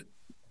word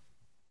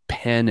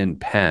pen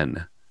and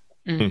pen,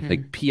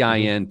 like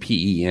P-I-N,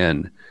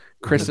 P-E-N.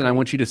 Kristen, I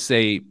want you to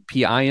say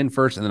P-I-N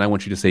first, and then I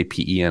want you to say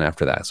P-E-N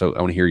after that. So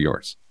I want to hear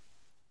yours.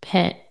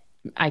 Pen.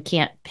 I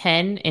can't.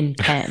 Pen and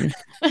pen.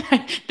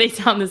 They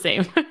sound the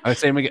same. I would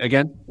say them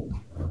again.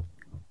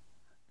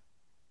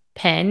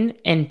 Pen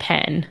and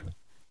pen.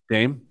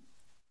 Dame?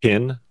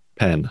 Pin,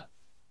 pen.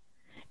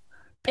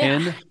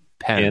 Pen,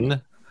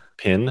 pen.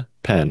 Pin,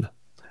 pen.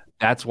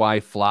 That's why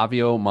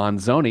Flavio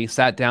Manzoni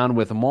sat down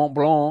with Mont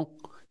Blanc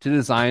to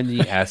design the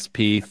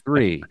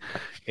SP3,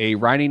 a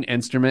writing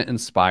instrument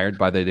inspired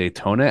by the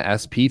Daytona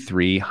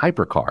SP3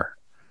 hypercar.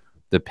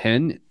 The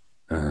pen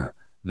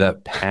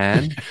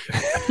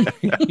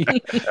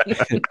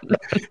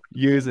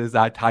uses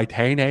a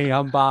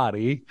titanium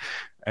body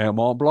and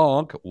Mont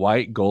Blanc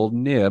white gold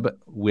nib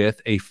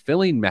with a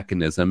filling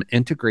mechanism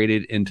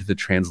integrated into the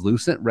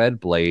translucent red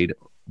blade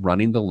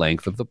running the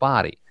length of the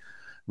body.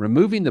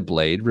 Removing the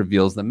blade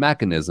reveals the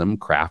mechanism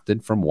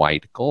crafted from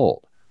white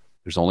gold.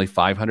 There's only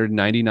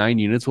 599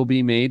 units will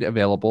be made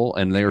available,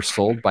 and they are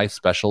sold by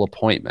special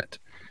appointment.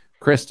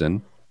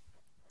 Kristen,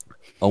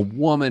 a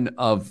woman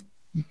of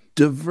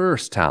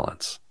diverse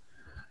talents,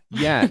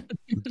 yet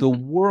the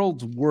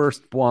world's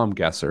worst bomb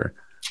guesser,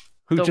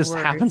 who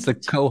happens to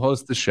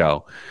co-host the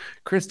show.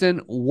 Kristen,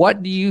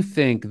 what do you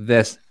think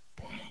this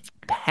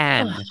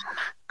pen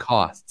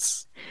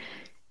costs?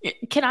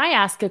 Can I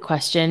ask a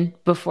question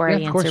before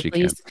I answer,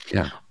 please?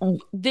 Yeah.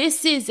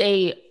 This is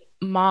a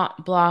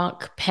Mont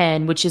Blanc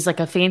pen, which is like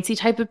a fancy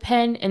type of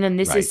pen, and then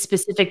this is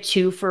specific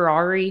to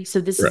Ferrari.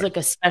 So this is like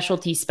a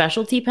specialty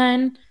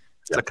pen.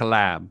 It's a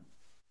collab.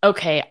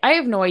 Okay, I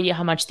have no idea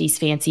how much these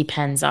fancy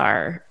pens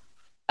are.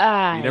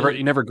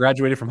 You never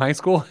graduated from high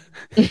school?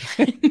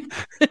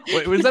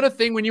 Was that a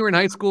thing when you were in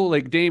high school?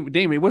 Like Dame,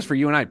 it was for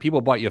you and I.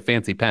 People bought you a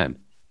fancy pen.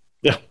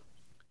 Yeah.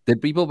 Did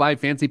people buy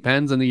fancy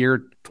pens in the year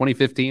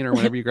 2015 or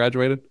whenever you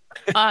graduated?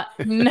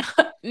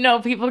 No,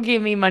 people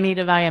gave me money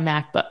to buy a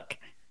MacBook.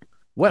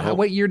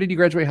 What year did you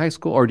graduate high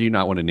school? Or do you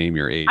not want to name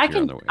your age? I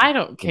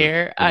don't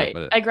care.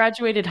 I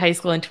graduated high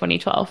school in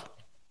 2012.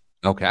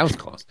 Okay, I was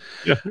close.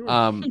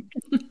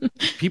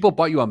 People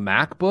bought you a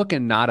MacBook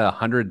and not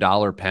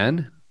 $100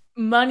 pen?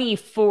 Money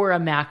for a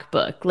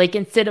MacBook. Like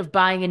instead of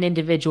buying an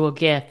individual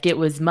gift, it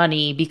was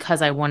money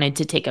because I wanted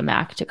to take a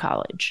Mac to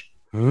college.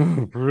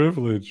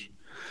 Privilege.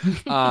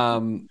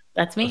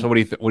 That's me. So what do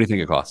you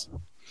think it costs?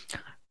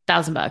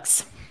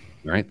 $1,000.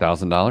 All right,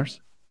 $1,000.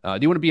 Do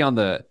you want to be on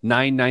the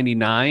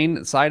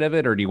 $999 side of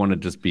it, or do you want to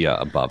just be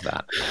above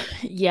that?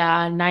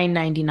 Yeah,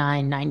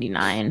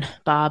 $999.99,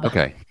 Bob.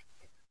 Okay.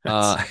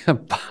 That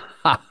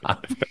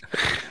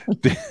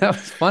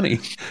was funny.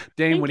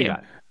 Dame, what do you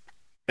got?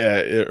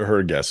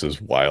 Her guess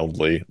is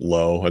wildly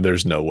low.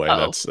 There's no way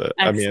that's.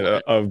 I mean,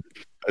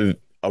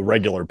 a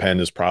regular pen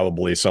is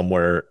probably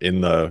somewhere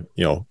in the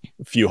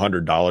few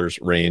 $100s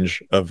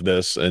range of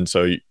this, and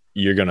so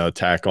you're going to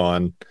tack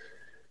on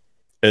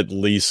at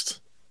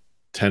least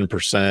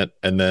 10%,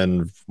 and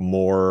then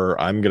more.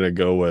 I'm going to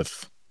go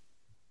with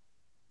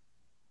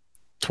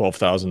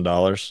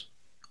 $12,000.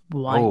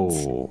 What?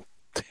 Oh,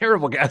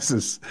 terrible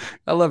guesses.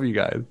 I love you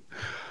guys.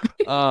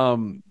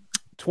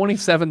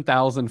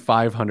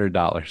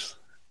 $27,500.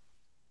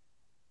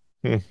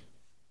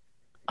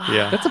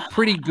 Yeah, that's a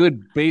pretty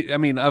good bait. I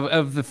mean,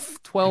 of the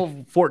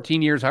 12,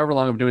 14 years, however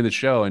long I'm doing the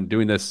show and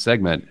doing this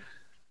segment,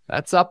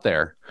 that's up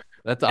there.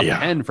 That's a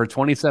pen for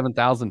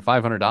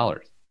 $27,500.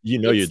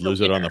 You'd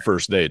lose it on the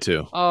first day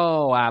too.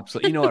 Oh,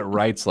 absolutely. It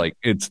writes like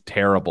it's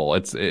terrible.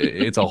 It's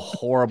a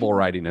horrible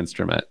writing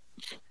instrument.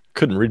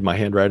 Couldn't read my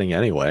handwriting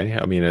anyway.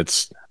 I mean,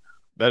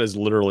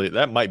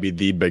 that might be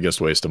the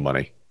biggest waste of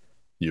money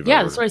you've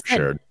ever that's what I said.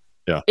 shared.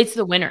 Yeah, it's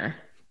the winner.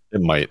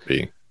 It might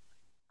be.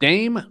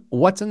 Dame,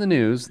 what's in the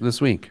news this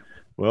week?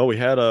 Well, we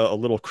had a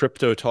little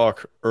crypto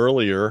talk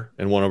earlier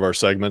in one of our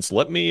segments.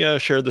 Let me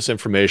share this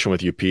information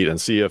with you, Pete, and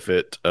see if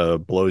it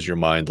blows your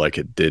mind like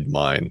it did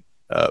mine.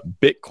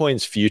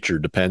 Bitcoin's future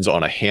depends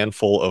on a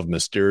handful of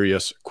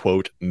mysterious,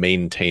 quote,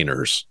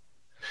 maintainers.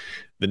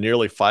 The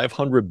nearly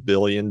 $500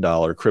 billion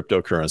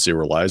cryptocurrency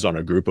relies on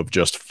a group of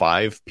just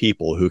 5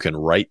 people who can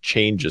write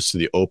changes to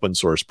the open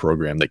source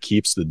program that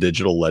keeps the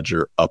digital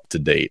ledger up to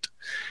date.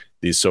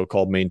 These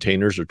so-called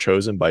maintainers are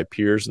chosen by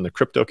peers in the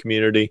crypto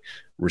community,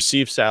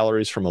 receive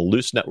salaries from a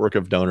loose network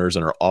of donors,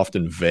 and are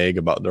often vague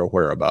about their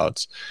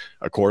whereabouts.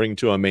 According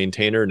to a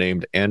maintainer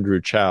named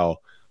Andrew Chow,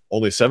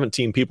 only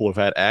 17 people have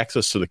had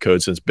access to the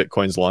code since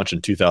Bitcoin's launch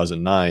in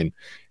 2009,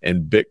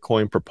 and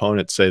Bitcoin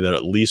proponents say that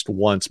at least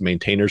once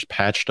maintainers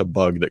patched a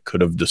bug that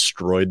could have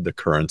destroyed the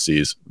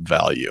currency's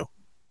value.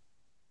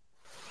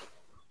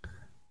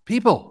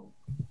 People,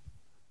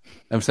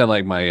 I'm saying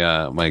like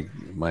my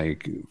my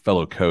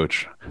fellow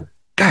coach,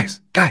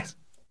 guys, what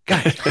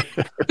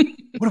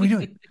are we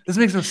doing? This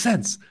makes no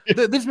sense.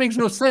 This makes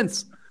no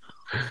sense.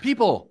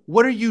 People,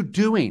 what are you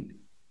doing?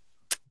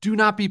 Do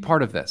not be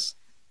part of this.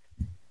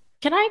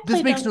 Can I play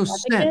this makes no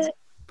sense.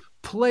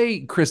 Play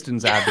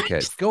Kristen's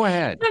advocate. Go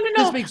ahead. No.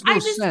 This makes no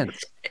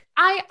sense.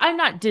 I'm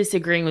not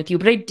disagreeing with you,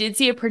 but I did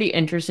see a pretty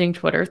interesting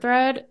Twitter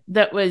thread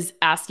that was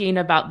asking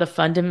about the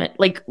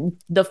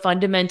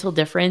fundamental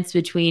difference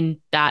between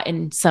that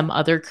and some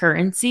other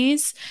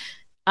currencies.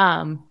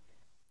 And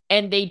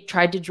they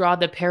tried to draw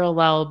the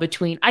parallel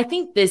between, I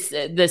think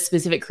the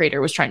specific creator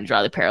was trying to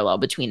draw the parallel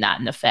between that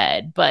and the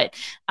Fed, but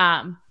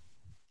of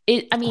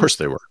course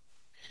they were.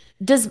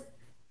 Does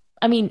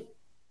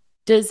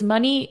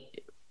money,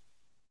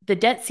 the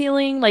debt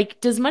ceiling,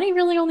 does money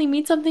really only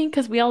mean something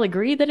because we all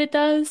agree that it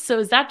does? So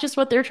is that just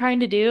what they're trying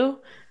to do?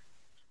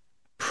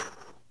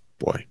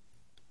 Boy,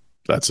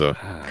 that's a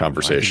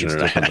conversation.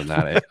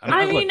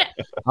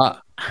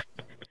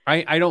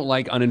 I don't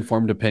like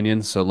uninformed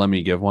opinions, so let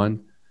me give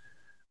one.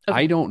 Okay.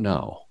 I don't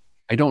know,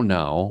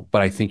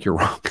 but I think you're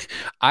wrong.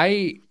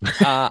 I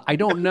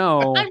don't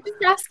know. I'm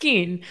just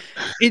asking.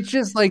 It's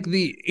just like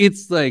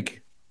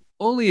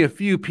only a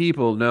few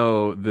people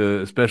know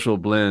the special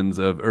blends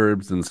of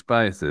herbs and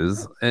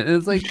spices. And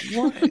it's like,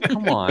 what?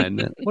 Come on.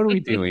 What are we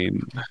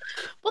doing?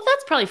 Well,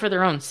 that's probably for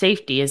their own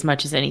safety as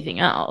much as anything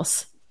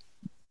else.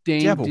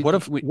 Dane, yeah, but what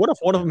if one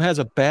of them has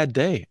a bad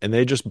day and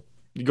they just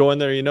go in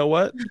there, you know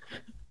what?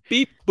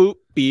 Beep, boop,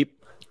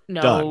 beep.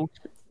 No. Done.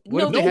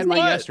 What if they had one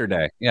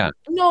yesterday? Yeah.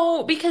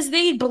 No, because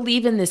they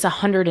believe in this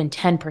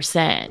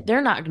 110%.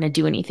 They're not going to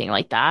do anything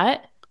like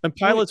that. And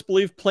pilots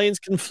believe planes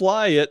can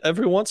fly it.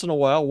 Every once in a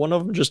while, one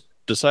of them just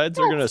decides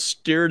they're going to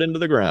steer it into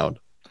the ground.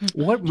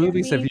 What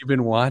movies have you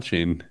been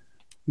watching?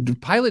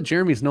 Pilot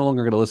Jeremy's no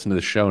longer going to listen to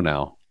the show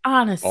now.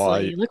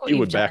 Honestly, look what he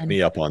would back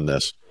me up on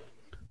this.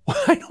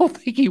 I don't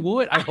think he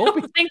would. I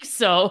hope think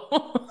so.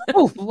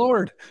 Oh,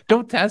 Lord.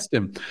 Don't test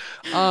him.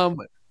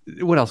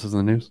 What else is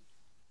in the news?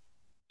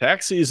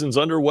 Tax season's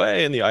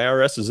underway, and the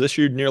IRS has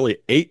issued nearly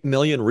 8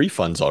 million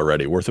refunds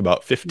already, worth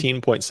about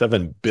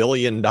 $15.7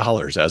 billion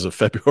as of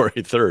February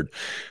 3rd.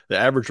 The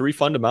average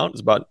refund amount is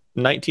about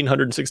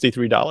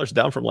 $1,963,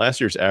 down from last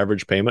year's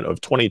average payment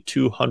of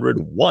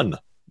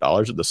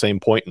 $2,201 at the same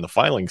point in the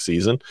filing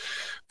season.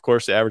 Of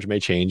course, the average may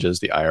change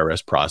as the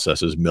IRS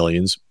processes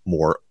millions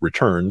more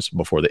returns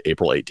before the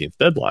April 18th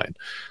deadline.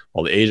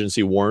 While the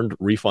agency warned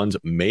refunds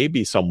may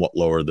be somewhat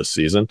lower this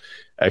season,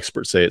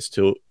 experts say it's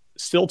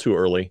still too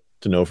early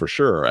to know for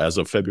sure. As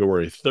of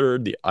February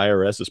 3rd, the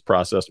IRS has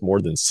processed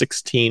more than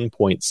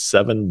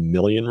 16.7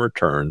 million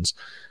returns,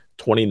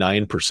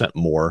 29%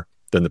 more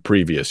than the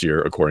previous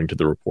year, according to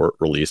the report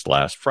released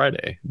last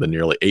Friday. The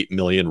nearly 8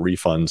 million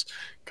refunds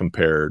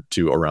compared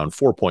to around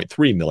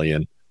 4.3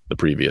 million the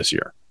previous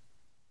year.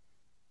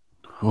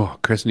 Oh,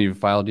 Kristen, you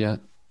filed yet?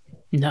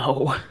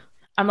 No.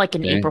 I'm like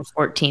an April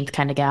 14th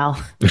kind of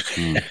gal.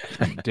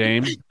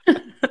 Dame?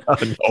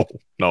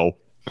 No.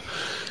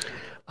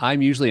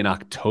 I'm usually an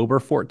October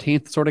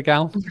 14th sort of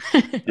gal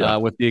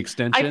with the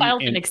extension. I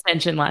filed an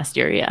extension last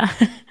year, yeah.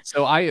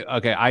 So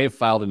I have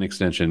filed an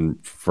extension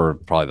for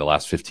probably the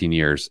last 15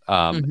 years.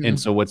 And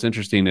so what's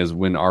interesting is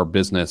when our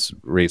business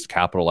raised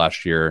capital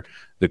last year,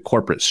 the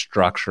corporate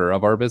structure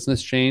of our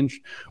business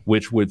changed,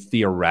 which would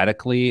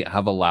theoretically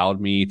have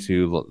allowed me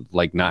to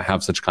not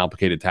have such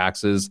complicated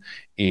taxes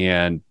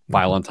and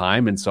file on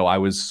time. And so I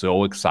was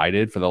so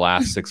excited for the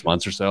last 6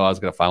 months or so, I was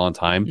going to file on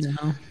time.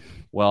 No.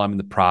 Well, I'm in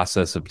the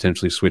process of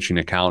potentially switching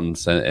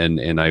accountants, and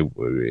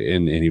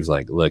he was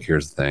like, "Look,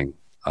 here's the thing.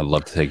 I'd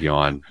love to take you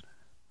on,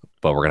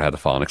 but we're gonna have to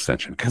file an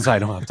extension because I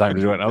don't have time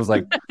to do it." And I was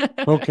like,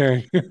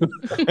 "Okay,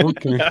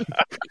 okay."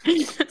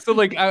 So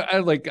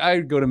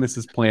I'd go to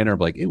Mrs. Planner,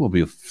 like, it will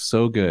be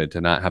so good to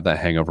not have that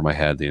hang over my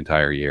head the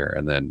entire year.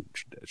 And then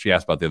she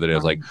asked about the other day. I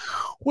was like,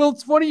 "Well,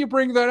 it's funny you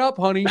bring that up,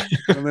 honey."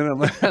 And then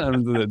I'm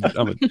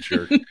a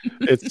jerk.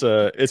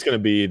 It's going to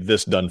be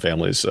this Dunn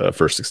family's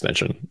first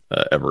extension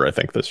ever, I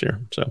think, this year.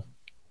 So,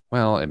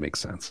 well, it makes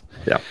sense.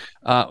 Yeah.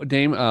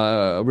 Dame,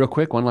 real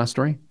quick, one last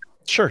story.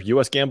 Sure.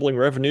 U.S. gambling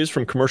revenues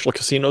from commercial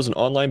casinos and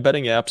online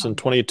betting apps in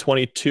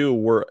 2022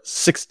 were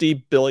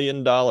 $60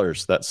 billion.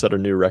 That set a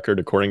new record,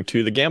 according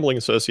to the Gambling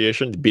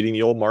Association, beating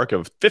the old mark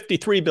of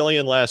 $53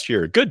 billion last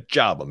year. Good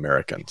job,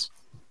 Americans.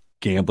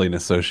 Gambling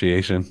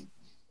Association.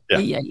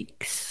 Yeah.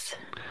 Yikes.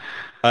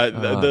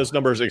 Those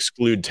numbers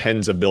exclude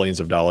tens of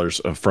billions of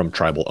dollars from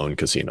tribal-owned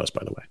casinos,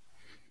 by the way.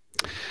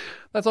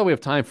 That's all we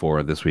have time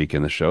for this week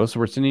in the show. So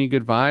we're sending you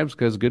good vibes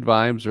because good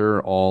vibes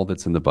are all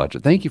that's in the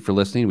budget. Thank you for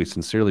listening. We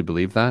sincerely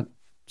believe that.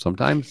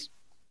 Sometimes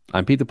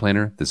I'm Pete the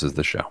Planner. This is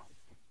the show.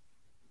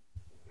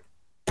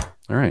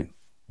 All right.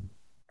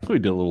 We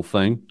did a little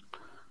thing.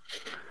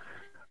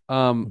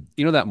 You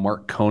know that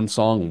Mark Cohn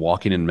song,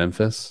 Walking in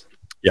Memphis?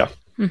 Yeah.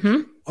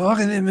 Mm-hmm.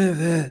 Walking in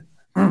Memphis.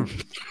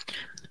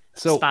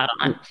 So spot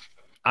on.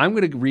 I'm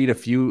going to read a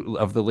few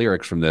of the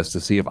lyrics from this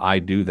to see if I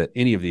do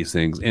any of these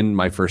things in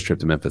my first trip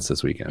to Memphis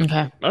this weekend.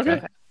 Okay.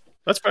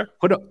 That's fair.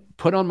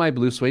 Put on my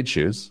blue suede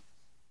shoes,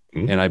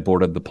 and I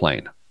boarded the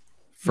plane.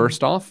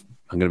 First off,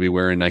 I'm going to be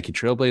wearing Nike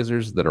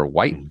Trailblazers that are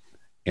white,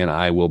 and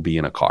I will be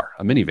in a car,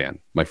 a minivan,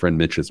 my friend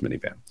Mitch's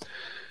minivan.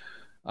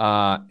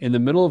 In the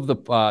middle of the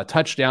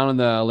touchdown in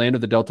the land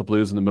of the Delta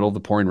Blues in the middle of the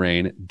pouring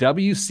rain,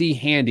 W.C.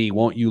 Handy,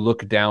 won't you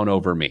look down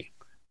over me?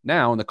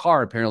 Now in the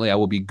car, apparently I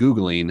will be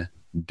Googling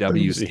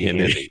W.C.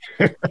 Handy.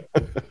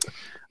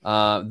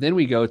 Then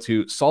we go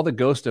to saw the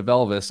ghost of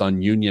Elvis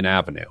on Union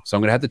Avenue. So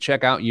I'm going to have to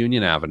check out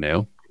Union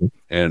Avenue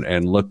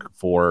and look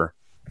for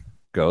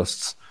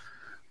ghosts.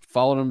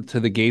 Followed him to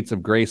the gates of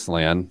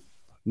Graceland.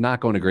 Not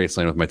going to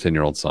Graceland with my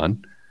 10-year-old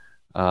son.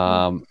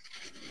 And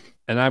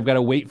I've got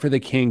to wait for the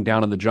king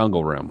down in the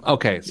jungle room.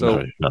 Okay,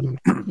 so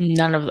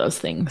none of those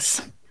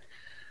things.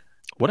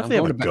 What if they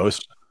have a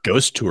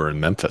ghost tour in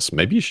Memphis?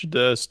 Maybe you should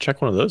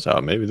check one of those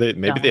out. Maybe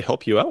they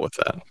help you out with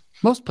that.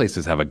 Most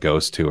places have a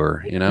ghost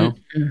tour, you know.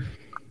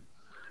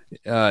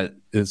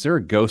 Is there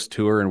a ghost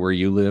tour in where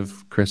you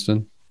live,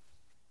 Kristen?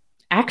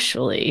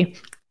 Actually,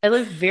 I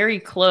live very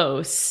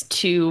close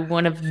to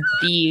one of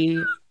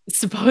the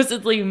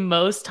supposedly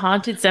most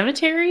haunted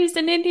cemeteries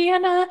in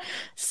Indiana.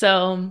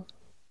 So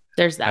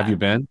there's that. Have you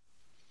been?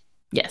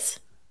 Yes.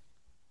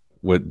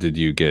 What did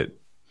you get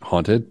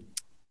haunted?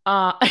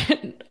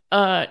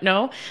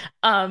 No.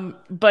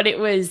 But it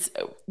was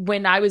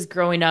when I was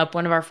growing up,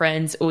 one of our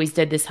friends always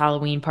did this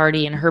Halloween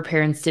party, and her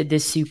parents did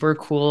this super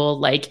cool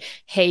like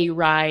hay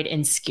ride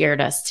and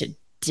scared us to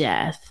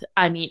death.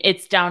 I mean,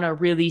 it's down a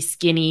really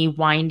skinny,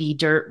 windy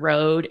dirt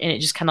road, and it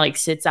just kind of like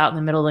sits out in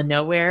the middle of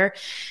nowhere.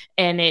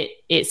 And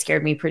it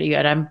scared me pretty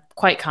good. I'm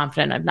quite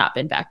confident I've not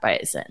been back by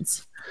it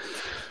since.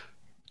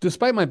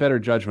 Despite my better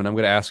judgment, I'm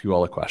going to ask you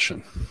all a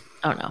question.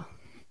 Oh no.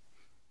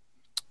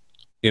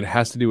 It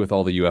has to do with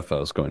all the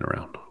UFOs going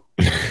around.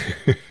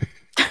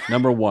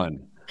 Number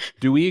one,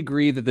 do we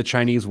agree that the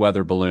Chinese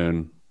weather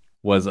balloon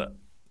was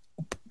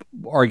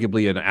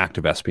arguably an act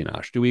of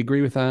espionage? Do we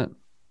agree with that?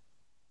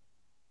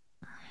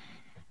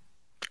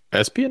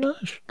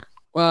 Espionage?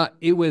 Well,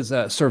 it was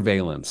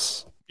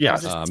surveillance. Yeah,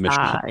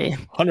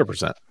 mission.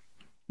 100%.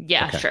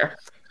 Yeah, okay. Sure.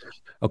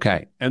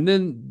 Okay, and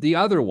then the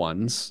other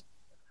ones,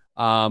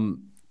 are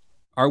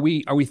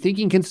we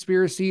thinking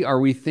conspiracy? Are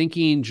we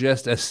thinking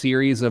just a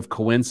series of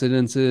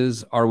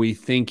coincidences? Are we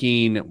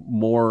thinking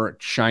more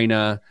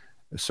China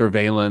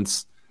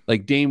surveillance?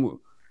 Like Dame,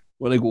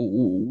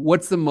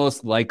 what's the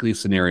most likely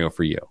scenario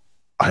for you?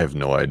 I have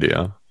no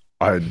idea.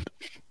 Do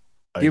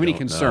you have any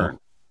concern? Know.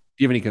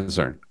 Do you have any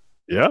concern?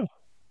 Yeah.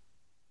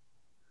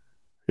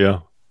 Yeah.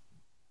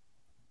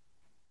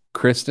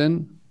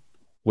 Kristen,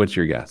 what's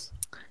your guess?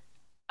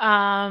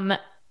 My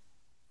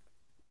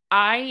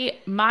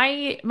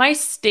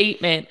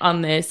statement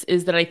on this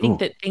is that I think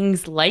that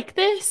things like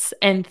this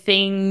and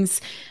things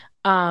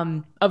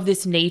of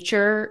this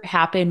nature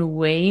happen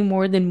way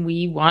more than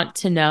we want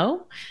to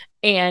know,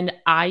 and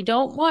I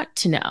don't want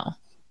to know.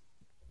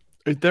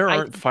 There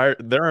aren't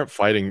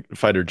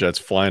fighter jets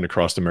flying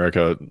across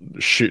America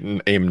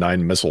shooting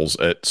AIM-9 missiles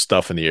at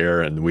stuff in the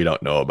air, and we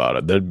don't know about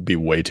it. There'd be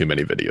way too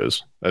many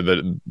videos.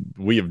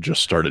 We have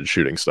just started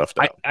shooting stuff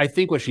down. I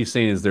think what she's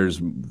saying is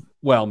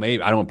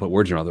maybe I don't want to put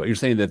words in your mouth, but you're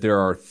saying that there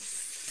are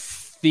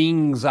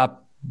things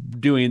up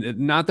doing,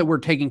 not that we're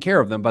taking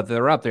care of them, but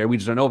they're up there. We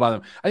just don't know about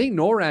them. I think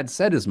NORAD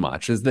said as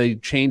much as they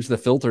changed the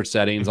filter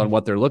settings on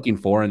what they're looking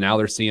for, and now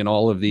they're seeing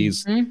all of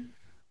these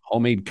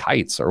homemade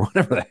kites or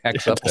whatever the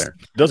heck's up there.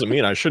 Doesn't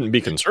mean I shouldn't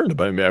be concerned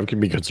about it. I can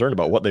be concerned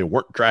about what they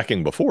weren't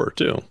tracking before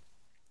too.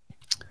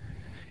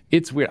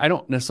 It's weird. I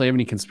don't necessarily have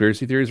any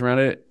conspiracy theories around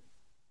it.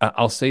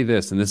 I'll say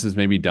this, and this is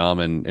maybe dumb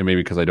and maybe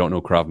because I don't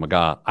know Krav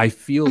Maga. I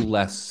feel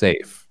less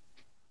safe.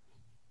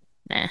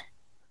 Nah.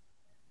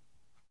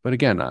 But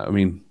again, I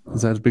mean,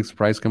 is that a big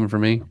surprise coming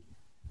from me?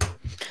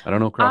 I don't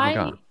know Krav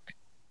Maga.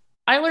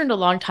 I learned a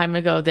long time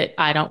ago that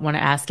I don't want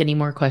to ask any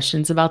more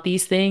questions about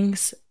these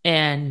things,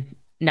 and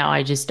now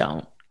I just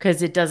don't,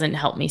 because it doesn't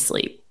help me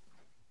sleep.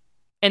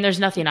 And there's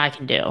nothing I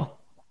can do.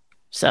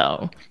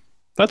 So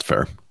that's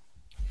fair.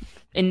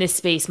 In this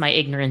space, my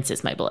ignorance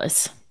is my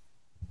bliss.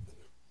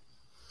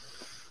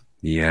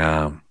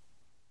 Yeah.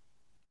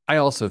 I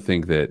also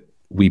think that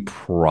we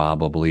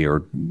probably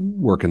are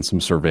working some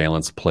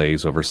surveillance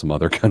plays over some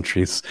other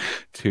countries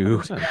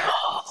too.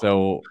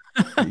 So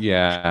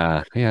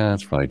yeah,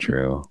 that's probably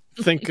true.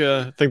 Think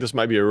this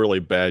might be a really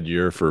bad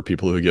year for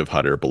people who give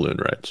hot air balloon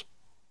rides.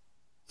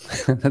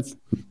 That's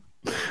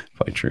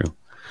probably true.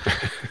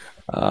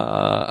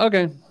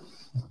 Okay.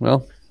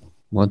 Well,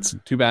 it's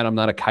too bad I'm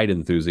not a kite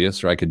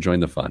enthusiast, or I could join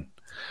the fun.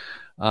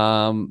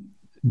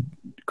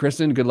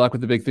 Kristen, good luck with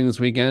the big thing this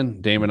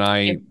weekend. Dame and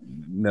I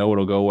know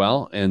it'll go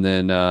well. And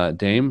then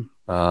Dame,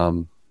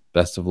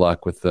 best of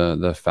luck with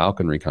the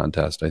falconry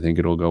contest. I think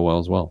it'll go well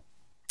as well.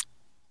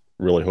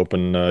 Really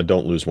hoping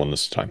don't lose one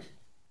this time.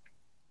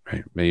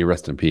 Right. May you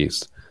rest in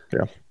peace.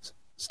 Yeah.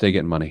 Stay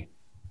getting money.